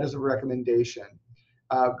 letters of recommendation.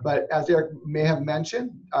 But as Eric may have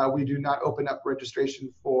mentioned, we do not open up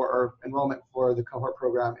registration for or enrollment for the cohort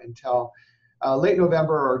program until late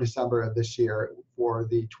November or December of this year for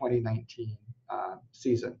the 2019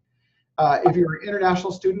 season. If you're an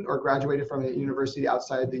international student or graduated from a university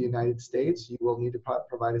outside the United States, you will need to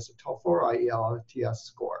provide us a TOEFL or IELTS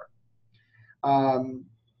score. And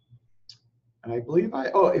I believe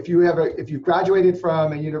if you graduated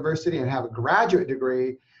from a university and have a graduate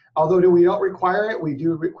degree, although we don't require it, we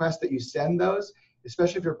do request that you send those,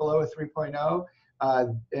 especially if you're below a 3.0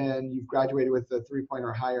 and you've graduated with a 3.0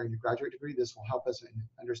 or higher in your graduate degree. This will help us in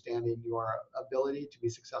understanding your ability to be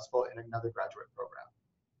successful in another graduate program.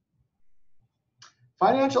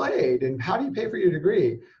 Financial aid, and how do you pay for your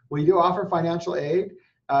degree? We do offer financial aid.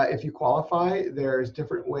 If you qualify, there's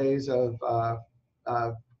different ways of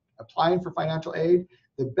applying for financial aid.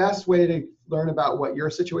 The best way to learn about what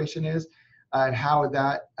your situation is and how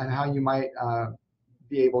you might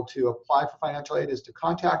be able to apply for financial aid is to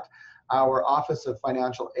contact our Office of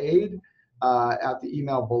Financial Aid at the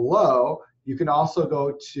email below. You can also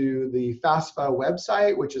go to the FAFSA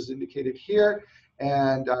website, which is indicated here,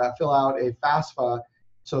 and fill out a FAFSA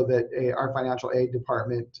so that our financial aid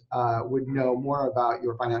department would know more about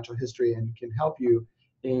your financial history and can help you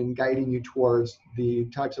in guiding you towards the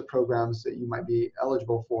types of programs that you might be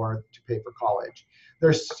eligible for to pay for college.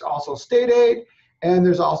 There's also state aid, and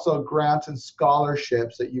there's also grants and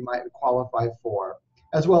scholarships that you might qualify for,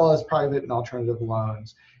 as well as private and alternative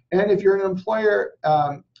loans. And if you're an employer,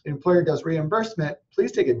 employer does reimbursement,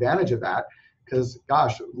 please take advantage of that, because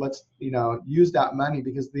gosh, let's use that money,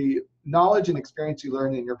 because the knowledge and experience you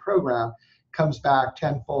learn in your program comes back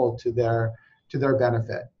tenfold to their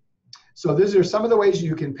benefit. So these are some of the ways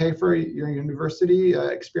you can pay for your university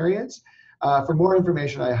experience. For more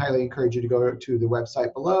information, I highly encourage you to go to the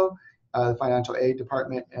website below, the financial aid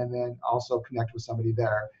department, and then also connect with somebody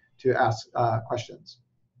there to ask questions.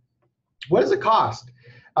 What does it cost?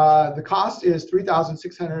 The cost is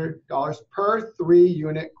 $3,600 per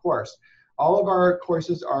 3-unit course. All of our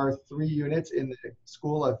courses are 3 units in the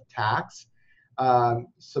School of Tax,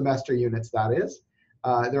 semester units that is.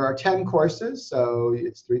 There are 10 courses, so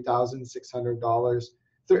it's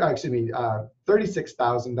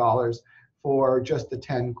 $36,000 for just the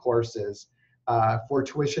 10 courses for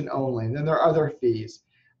tuition only. And then there are other fees.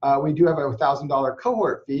 We do have a $1,000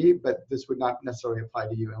 cohort fee, but this would not necessarily apply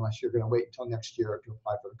to you unless you're going to wait until next year to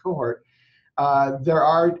apply for the cohort. There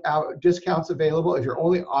are discounts available. If you're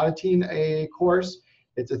only auditing a course,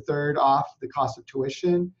 it's a third off the cost of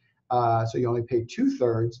tuition, so you only pay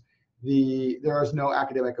 2/3. There is no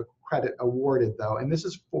academic credit awarded, though, and this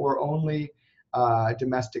is for only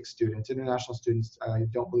domestic students. International students, I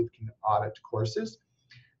don't believe, can audit courses.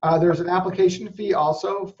 There's an application fee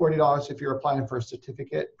also, $40 if you're applying for a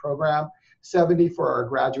certificate program, $70 for a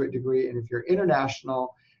graduate degree, and if you're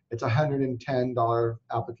international, it's a $110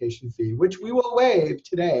 application fee, which we will waive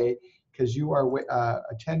today because you are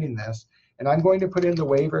attending this. And I'm going to put in the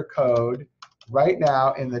waiver code right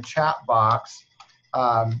now in the chat box.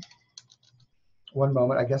 One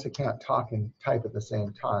moment, I guess I can't talk and type at the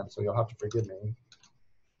same time, so you'll have to forgive me.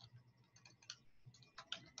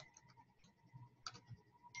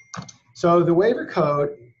 So the waiver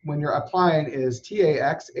code, when you're applying, is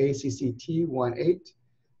TAXACCT18,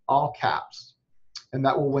 all caps. And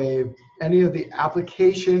that will waive any of the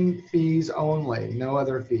application fees only, no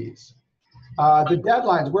other fees. The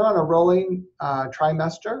deadlines, we're on a rolling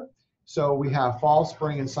trimester. So we have fall,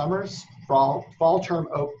 spring, and summers. Fall term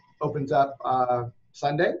opens up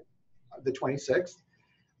Sunday, the 26th.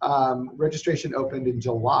 Registration opened in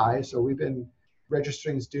July, so we've been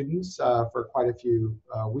registering students for quite a few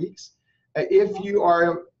weeks. If you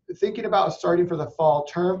are thinking about starting for the fall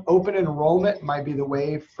term, open enrollment might be the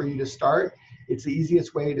way for you to start. It's the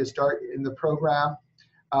easiest way to start in the program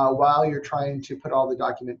while you're trying to put all the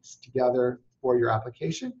documents together for your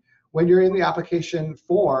application. When you're in the application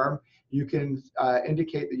form, you can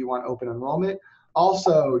indicate that you want open enrollment.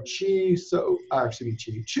 Also, Chu, I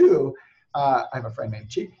have a friend named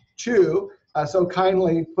Chu, so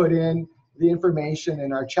kindly put in the information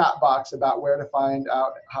in our chat box about where to find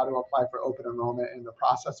out how to apply for open enrollment and the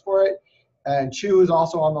process for it. And Chu is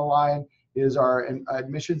also on the line, is our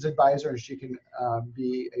admissions advisor, and she can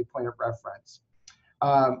be a point of reference.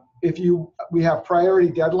 We have priority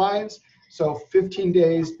deadlines, so 15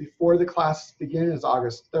 days before the class begins is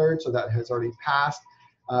August 3rd, so that has already passed.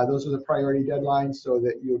 Those are the priority deadlines so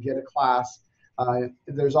that you'll get a class.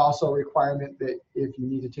 There's also a requirement that if you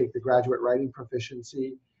need to take the graduate writing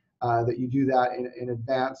proficiency, that you do that in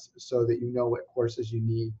advance so that you know what courses you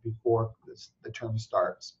need before the term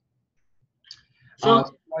starts. So you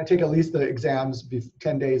want to take at least the exams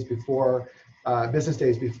 10 days before, business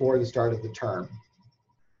days before the start of the term.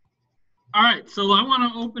 All right, so I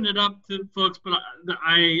want to open it up to folks, but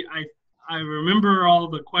I remember all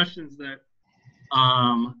the questions that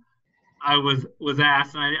I was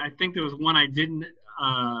asked, and I think there was one I didn't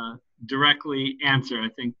directly answer. I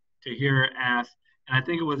think Tahir asked, and I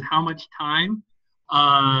think it was how much time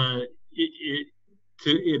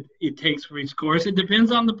it takes for each course. It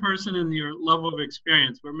depends on the person and your level of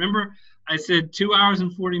experience. Remember, I said 2 hours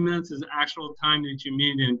and 40 minutes is actual time that you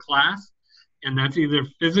need in class, and that's either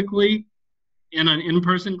physically in an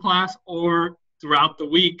in-person class or throughout the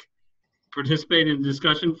week participate in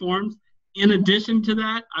discussion forums. In addition to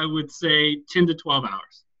that, I would say 10 to 12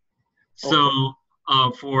 hours. So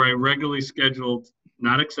for a regularly scheduled,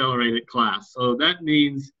 not accelerated class. So that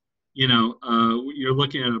means, you're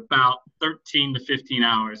looking at about 13 to 15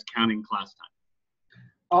 hours counting class time.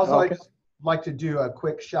 Also, I'd like to do a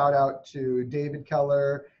quick shout out to David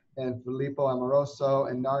Keller and Filippo Amoroso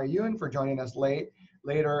and Nari Yun for joining us later,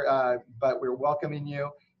 but we're welcoming you.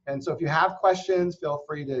 And so if you have questions, feel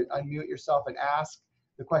free to unmute yourself and ask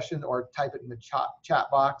the question or type it in the chat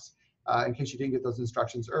box in case you didn't get those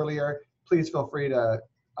instructions earlier. Please feel free to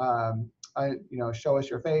show us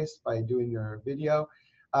your face by doing your video.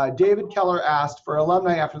 David Keller asked, for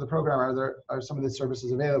alumni after the program, are some of the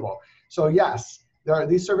services available? So yes,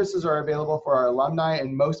 these services are available for our alumni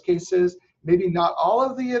in most cases. Maybe not all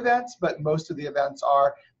of the events, but most of the events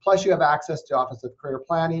are. Plus you have access to Office of Career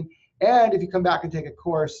Planning. And if you come back and take a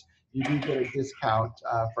course, you do get a discount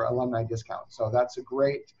for alumni discount. So that's a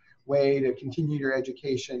great way to continue your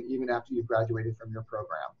education even after you've graduated from your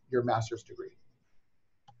program, your master's degree.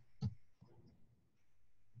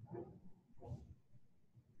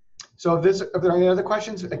 So if there are any other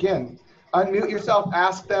questions, again, unmute yourself,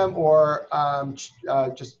 ask them, or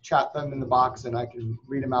just chat them in the box and I can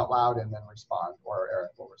read them out loud and then respond, or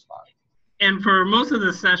Eric will respond. And for most of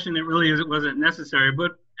the session, it really wasn't necessary,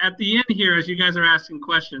 but at the end here, as you guys are asking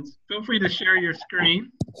questions, feel free to share your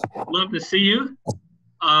screen. Love to see you.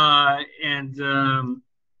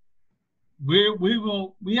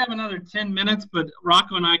 We have another 10 minutes, but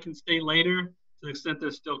Rocco and I can stay later to the extent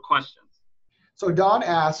there's still questions. So Don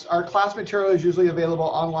asks, are class materials usually available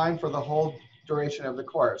online for the whole duration of the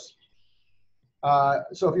course?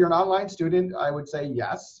 So if you're an online student, I would say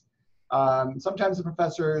yes. Sometimes the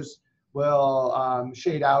professors will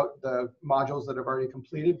shade out the modules that have already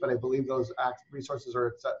completed, but I believe those resources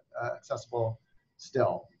are accessible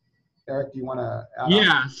still. Eric, do you want to add on?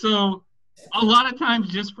 Yeah, so a lot of times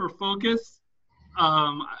just for focus,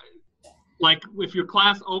 like if your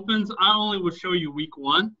class opens, I only will show you week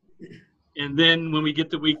 1. And then when we get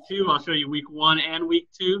to week 2, I'll show you week 1 and week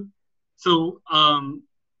 2. So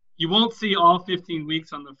you won't see all 15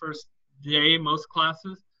 weeks on the first day, most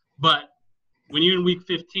classes, but when you're in week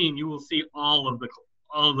 15, you will see all of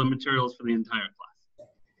the materials for the entire class.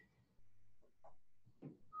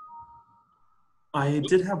 I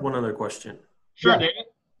did have one other question. Sure, Yeah. David.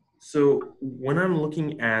 So when I'm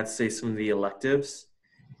looking at, say, some of the electives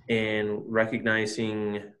and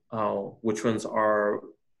recognizing which ones are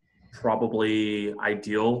probably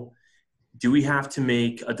ideal, do we have to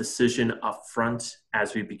make a decision up front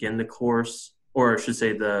as we begin the course, or I should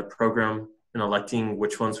say the program, in electing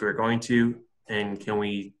which ones we're going to? And can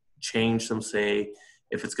we change them, say,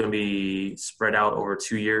 if it's going to be spread out over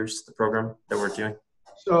 2 years, the program that we're doing?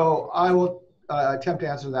 So I will attempt to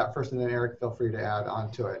answer that first, and then Eric, feel free to add on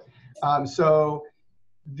to it. So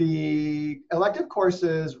the elective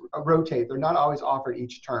courses rotate. They're not always offered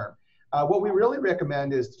each term. What we really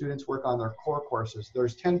recommend is students work on their core courses.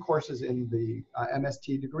 There's 10 courses in the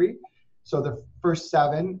MST degree. So the first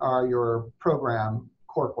 7 are your program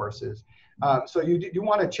core courses. So you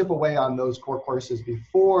want to chip away on those core courses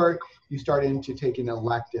before you start into taking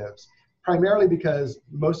electives, primarily because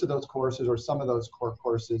most of those courses or some of those core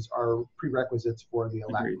courses are prerequisites for the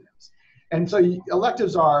electives. And so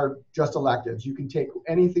electives are just electives. You can take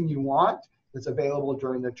anything you want that's available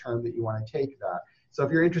during the term that you want to take that. So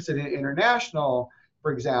if you're interested in international,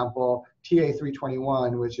 for example, TA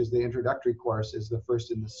 321, which is the introductory course, is the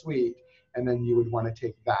first in the suite, and then you would want to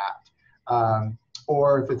take that.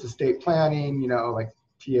 Or if it's estate planning, like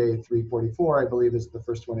TA 344, I believe is the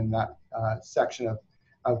first one in that section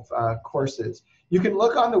of courses. You can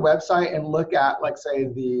look on the website and look at, like, say,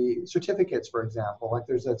 the certificates, for example. Like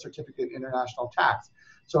there's a certificate in international tax.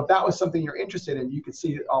 So if that was something you're interested in, you could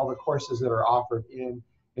see all the courses that are offered in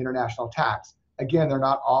international tax. Again, they're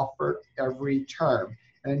not offered every term.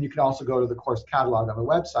 And then you can also go to the course catalog on the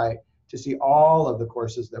website to see all of the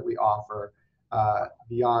courses that we offer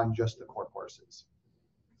beyond just the core courses.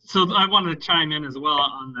 So I wanted to chime in as well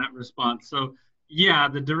on that response. So yeah,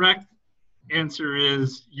 the direct answer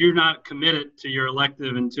is you're not committed to your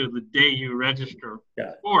elective until the day you register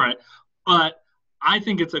for it. But I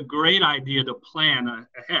think it's a great idea to plan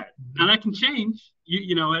ahead. Now that can change.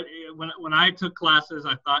 When I took classes,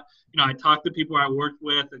 I thought, I talked to people I worked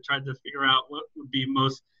with and tried to figure out what would be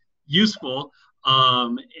most useful.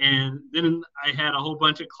 And then I had a whole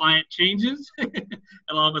bunch of client changes, and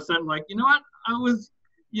all of a sudden, like, what? I was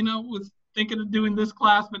thinking of doing this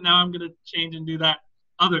class, but now I'm going to change and do that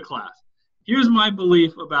other class. Here's my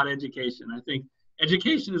belief about education. I think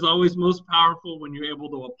education is always most powerful when you're able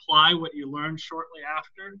to apply what you learn shortly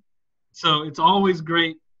after. So it's always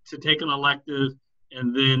great to take an elective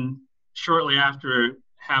and then shortly after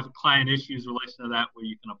have client issues in relation to that where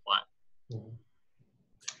you can apply.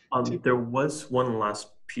 There was one last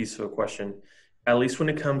piece of a question, at least when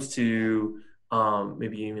it comes to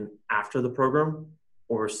maybe even after the program,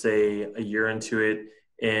 or say a year into it,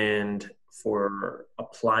 and for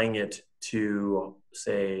applying it to,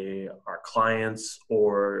 say, our clients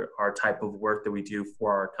or our type of work that we do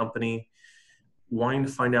for our company, wanting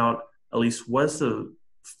to find out at least what's the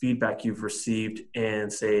feedback you've received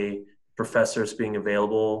and, say, professors being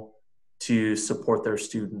available to support their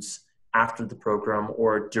students after the program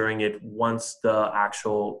or during it once the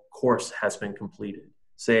actual course has been completed.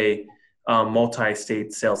 Say,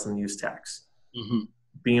 multi-state sales and use tax. Mm-hmm.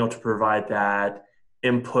 Being able to provide that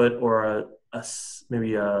input or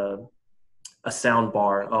maybe a sound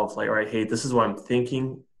bar of like, all right, hey, this is what I'm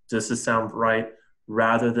thinking. Does this sound right?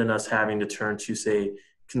 Rather than us having to turn to, say,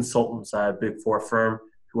 consultants at a Big Four firm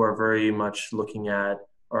who are very much looking at,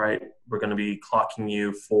 all right, we're going to be clocking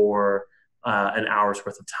you for an hour's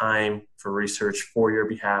worth of time for research for your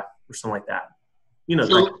behalf or something like that. That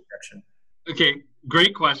kind of direction. Okay,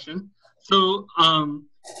 great question. So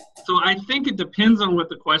I think it depends on what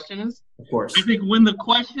the question is. Of course. I think when the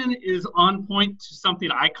question is on point to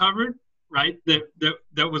something I covered, right,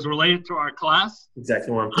 that was related to our class.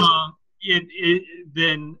 Exactly what I'm thinking.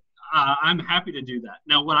 Then I'm happy to do that.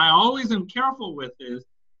 Now, what I always am careful with is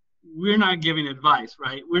we're not giving advice,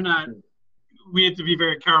 right? We have to be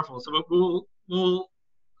very careful. So we'll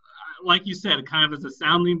like you said, kind of as a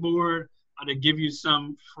sounding board, to give you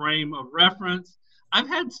some frame of reference. I've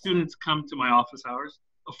had students come to my office hours,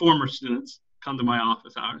 former students come to my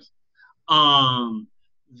office hours, and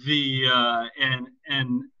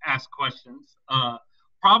ask questions.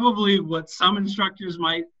 Probably what some instructors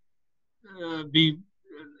might be,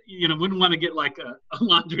 wouldn't want to get like a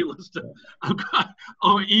laundry list of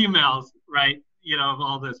emails, right? Of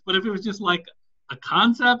all this. But if it was just like a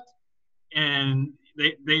concept and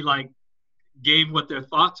they like gave what their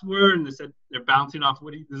thoughts were and they said they're bouncing off,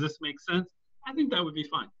 does this make sense? I think that would be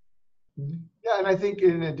fine. Yeah, and I think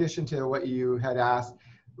in addition to what you had asked,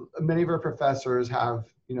 many of our professors have,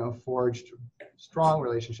 forged strong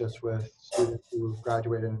relationships with students who have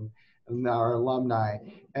graduated and now are alumni,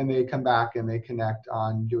 and they come back and they connect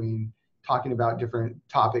on talking about different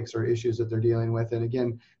topics or issues that they're dealing with. And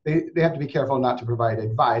again, they have to be careful not to provide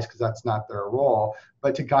advice because that's not their role,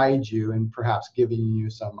 but to guide you and perhaps giving you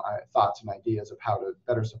some thoughts and ideas of how to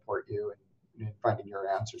better support you in finding your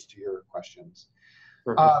answers to your questions.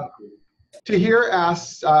 Tahir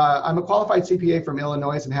asks, I'm a qualified CPA from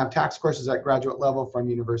Illinois and have tax courses at graduate level from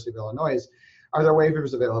University of Illinois. Are there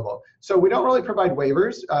waivers available? So we don't really provide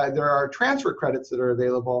waivers. There are transfer credits that are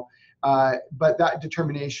available, but that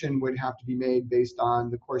determination would have to be made based on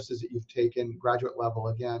the courses that you've taken, graduate level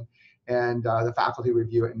again, and the faculty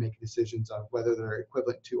review it and make decisions of whether they're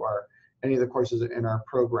equivalent to any of the courses in our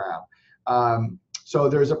program. So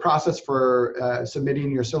there's a process for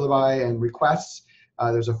submitting your syllabi and requests.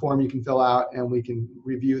 There's a form you can fill out and we can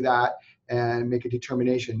review that and make a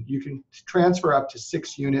determination. You can transfer up to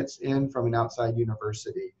 6 units in from an outside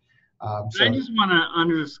university. I just want to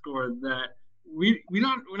underscore that we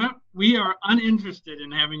are uninterested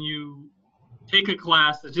in having you take a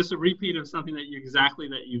class that's just a repeat of something that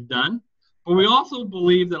you've done. But we also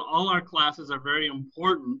believe that all our classes are very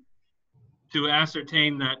important to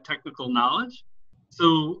ascertain that technical knowledge.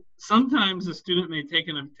 So sometimes a student may take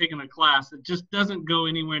taken a class that just doesn't go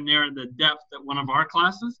anywhere near the depth that one of our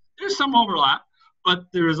classes. There's some overlap, but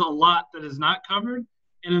there is a lot that is not covered.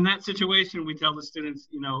 And in that situation, we tell the students,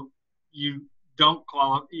 you don't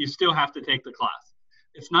qualify, you still have to take the class.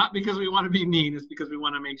 It's not because we want to be mean, it's because we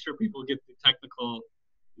want to make sure people get the technical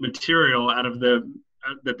material out of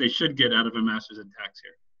that they should get out of a master's in tax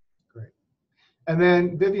here. Great. And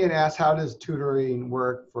then Vivian asked, how does tutoring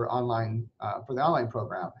work for the online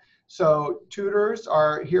program? So tutors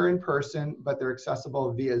are here in person, but they're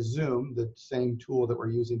accessible via Zoom, the same tool that we're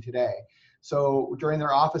using today. So during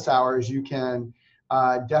their office hours, you can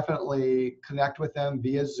definitely connect with them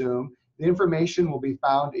via Zoom. The information will be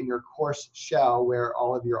found in your course shell where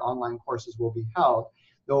all of your online courses will be held.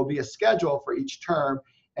 There will be a schedule for each term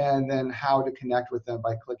and then how to connect with them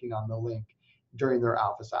by clicking on the link during their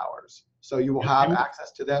office hours. So you will have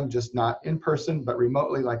access to them, just not in person, but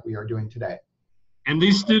remotely like we are doing today. And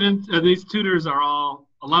these tutors are all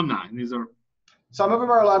alumni. Some of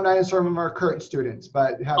them are alumni and some of them are current students,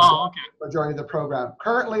 but have the majority of the program.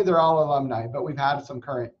 Currently, they're all alumni, but we've had some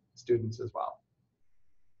current students as well.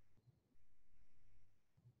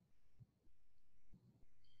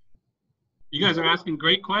 You guys are asking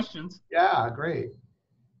great questions. Yeah, great.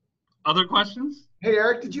 Other questions? Hey,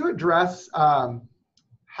 Eric, did you address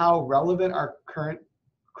how relevant our current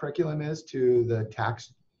curriculum is to the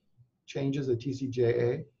tax changes of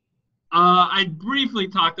TCJA? I briefly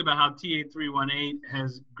talked about how TA 318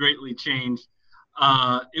 has greatly changed.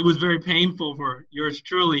 It was very painful for yours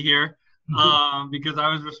truly here because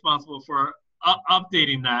I was responsible for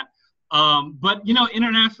updating that. But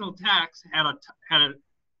international tax had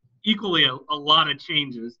equally a lot of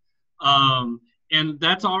changes, and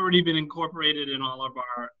that's already been incorporated in all of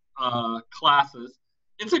our classes.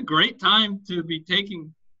 It's a great time to be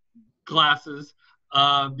taking classes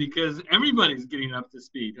because everybody's getting up to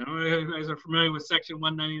speed. I don't know if you guys are familiar with Section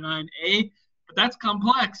 199A, but that's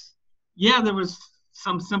complex. Yeah, there was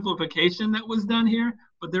some simplification that was done here,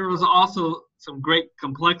 but there was also some great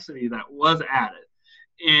complexity that was added.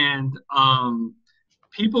 And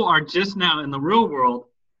people are just now in the real world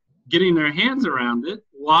getting their hands around it.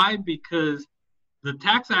 Why? Because the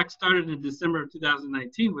Tax Act started in December of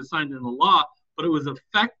 2019, was signed into law, but it was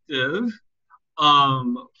effective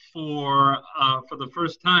for the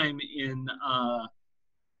first time in,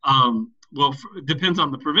 it depends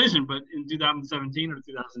on the provision, but in 2017 or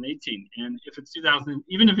 2018. And if it's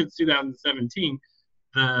even if it's 2017,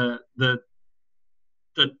 the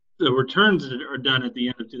returns are done at the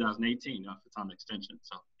end of 2018 if it's on extension.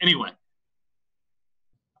 So anyway.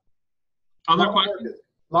 Other questions?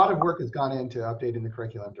 A lot of work has gone into updating the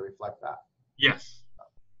curriculum to reflect that. Yes.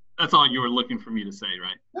 That's all you were looking for me to say,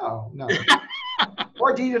 right? No.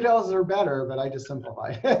 More details are better, but I just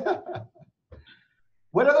simplified.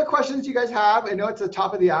 What other questions do you guys have? I know it's the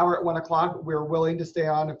top of the hour at 1 o'clock. We're willing to stay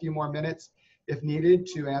on a few more minutes if needed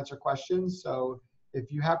to answer questions. So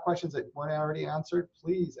if you have questions that weren't already answered,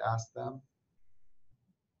 please ask them.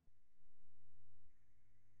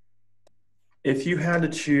 If you had to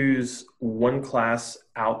choose one class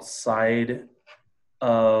outside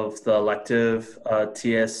of the elective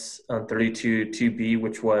TS 32-2B,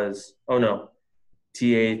 which was, oh no,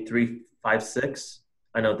 TA 356,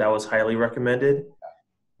 I know that was highly recommended.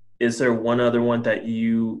 Is there one other one that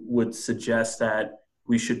you would suggest that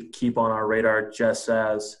we should keep on our radar, just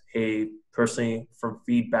as, hey, personally, from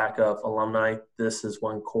feedback of alumni, this is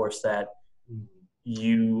one course that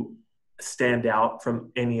you stand out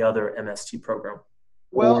from any other MST program?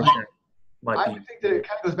 Well, I think that it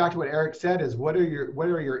kind of goes back to what Eric said, is what are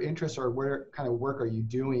your interests, or what kind of work are you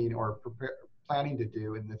doing or planning to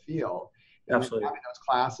do in the field? And absolutely. Having those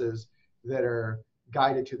classes that are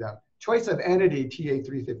guided to them. Choice of entity TA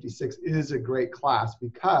 356 is a great class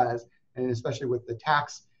because, and especially with the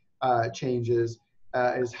tax changes,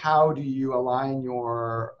 is how do you align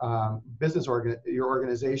your your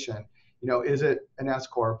organization? You know, is it an S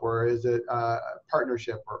corp, or is it a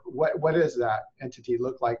partnership, or what does that entity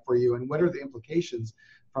look like for you, and what are the implications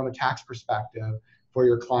from a tax perspective for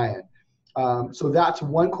your client? So that's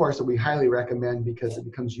one course that we highly recommend because it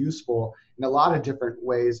becomes useful in a lot of different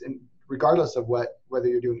ways, and regardless of whether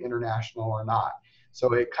you're doing international or not.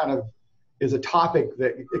 So it kind of is a topic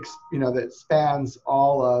that that spans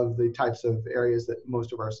all of the types of areas that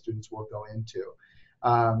most of our students will go into.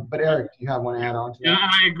 But Eric, do you have one to add on to that? And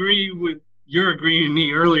I agree with you're agreeing with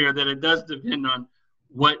me earlier that it does depend on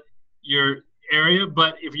what your area.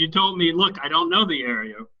 But if you told me, look, I don't know the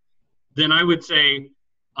area, then I would say,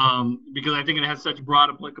 because I think it has such broad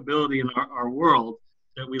applicability in our world,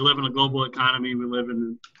 that we live in a global economy, we live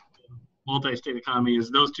in a multi-state economy,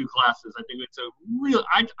 is those two classes. I think it's a real,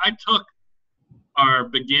 I took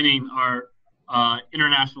our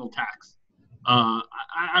international tax.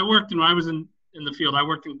 I worked, when I was in the field, I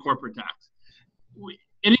worked in corporate tax.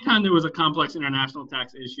 Anytime there was a complex international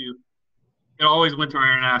tax issue, it always went to our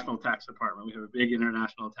international tax department. We have a big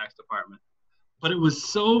international tax department. But it was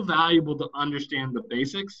so valuable to understand the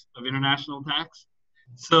basics of international tax.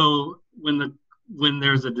 So when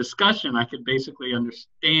there's a discussion, I could basically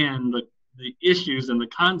understand the issues and the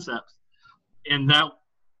concepts, and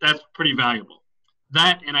that's pretty valuable.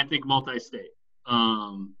 That, and I think multi-state,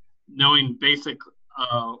 knowing basic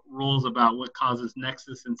rules about what causes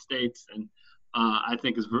nexus in states, and I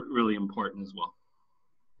think is really important as well.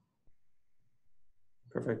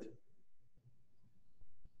 Perfect.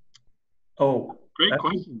 Oh, great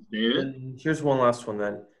questions, David. Here's one last one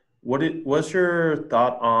then. What's your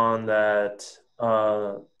thought on that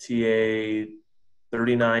TA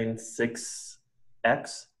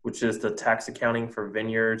 396X, which is the tax accounting for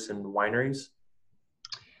vineyards and wineries?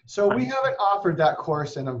 So we haven't offered that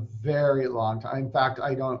course in a very long time. In fact,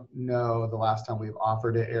 I don't know the last time we've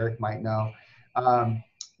offered it. Eric might know.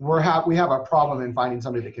 We have a problem in finding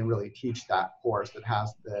somebody that can really teach that course, that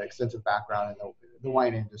has the extensive background in the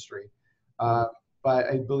wine industry. But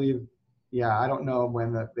I believe, yeah, I don't know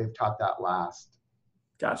when they've taught that last.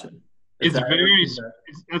 Gotcha. That's a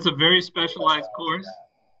very specialized course.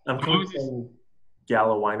 I'm coming from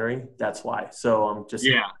Gala Winery, that's why. So I'm just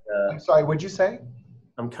I'm sorry, what'd you say?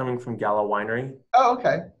 I'm coming from Gala Winery. Oh,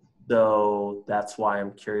 okay. So that's why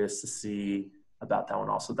I'm curious to see about that one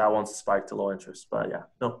also. That one's spiked a low interest, but yeah.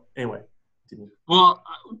 No, anyway. Well,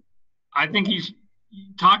 I think you should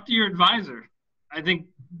talk to your advisor. I think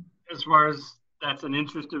as far as that's an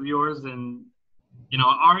interest of yours, and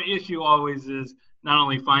our issue always is not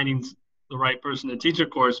only finding the right person to teach a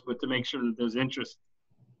course, but to make sure that there's interest,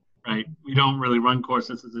 right? We don't really run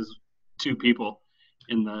courses as there's two people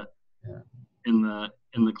in the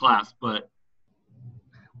class, but.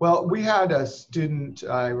 Well, we had a student,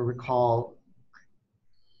 I recall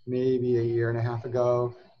maybe a year and a half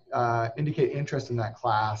ago, indicate interest in that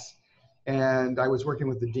class. And I was working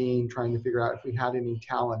with the dean trying to figure out if we had any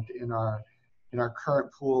talent in our current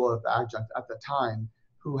pool of adjuncts at the time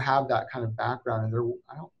who have that kind of background. And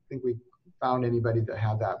I don't think we found anybody that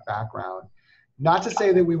had that background. Not to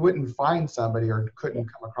say that we wouldn't find somebody or couldn't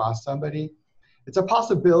come across somebody. It's a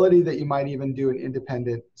possibility that you might even do an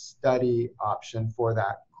independent study option for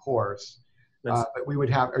that course. But we would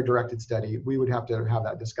have a directed study. We would have to have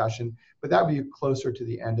that discussion, but that would be closer to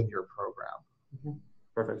the end of your program. Mm-hmm.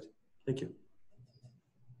 Perfect. Thank you.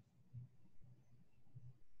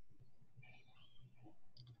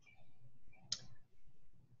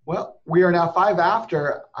 Well, we are now 5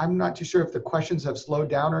 after. I'm not too sure if the questions have slowed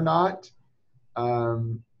down or not.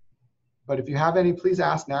 But if you have any, please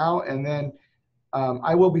ask now. And then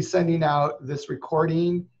I will be sending out this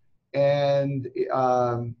recording and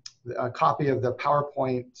a copy of the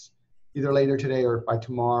PowerPoint either later today or by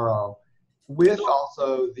tomorrow, with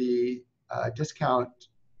also the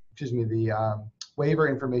waiver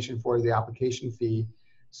information for the application fee,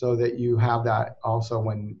 so that you have that also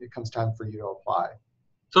when it comes time for you to apply.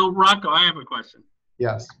 So Rocco, I have a question.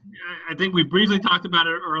 Yes. I think we briefly talked about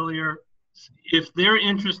it earlier. If they're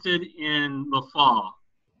interested in the fall,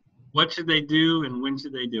 what should they do and when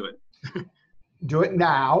should they do it? Do it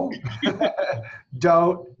now.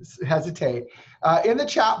 Don't hesitate. In the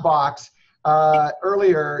chat box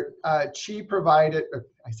earlier, Chi provided,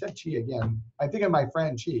 I said Chi again, I think of my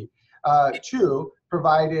friend Chi. Chu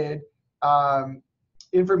provided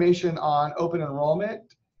information on open enrollment.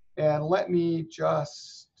 And let me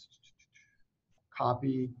just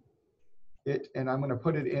copy it, and I'm going to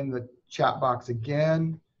put it in the chat box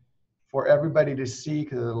again for everybody to see,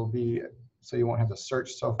 because it'll be, so you won't have to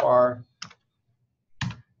search so far.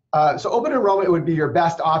 So open enrollment would be your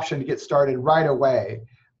best option to get started right away.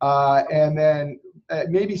 And then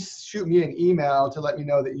maybe shoot me an email to let me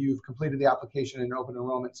know that you've completed the application in open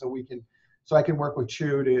enrollment, so I can work with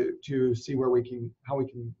Chu to see how we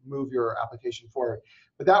can move your application forward.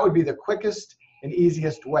 But that would be the quickest and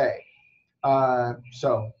easiest way. From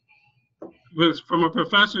a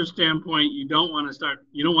professor's standpoint, you don't want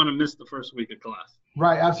to miss the first week of class.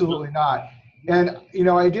 Right, absolutely not. And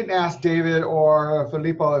I didn't ask David or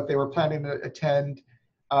Filippo if they were planning to attend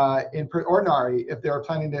or Nari, if they were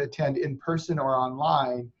planning to attend in person or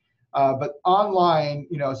online. But online,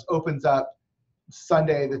 opens up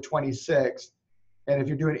Sunday the 26th. And if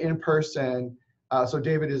you're doing in person, so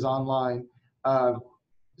David is online.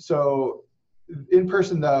 So in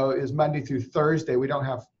person, though, is Monday through Thursday. We don't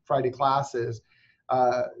have Friday classes.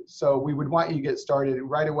 So we would want you to get started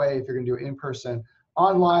right away if you're going to do it in person.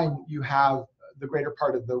 Online, you have the greater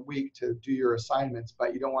part of the week to do your assignments,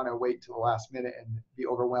 but you don't want to wait till the last minute and be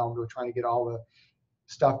overwhelmed with trying to get all the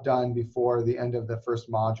stuff done before the end of the first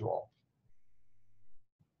module.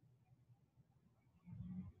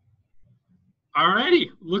 All righty.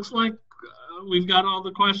 Looks like we've got all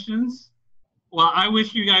the questions. Well, I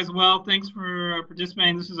wish you guys well. Thanks for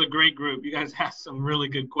participating. This is a great group. You guys asked some really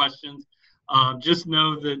good questions. Just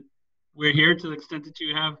know that we're here to the extent that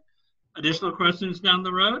you have additional questions down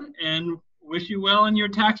the road, and wish you well in your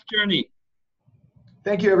tax journey.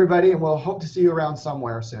 Thank you, everybody, and we'll hope to see you around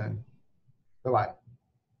somewhere soon. Bye-bye.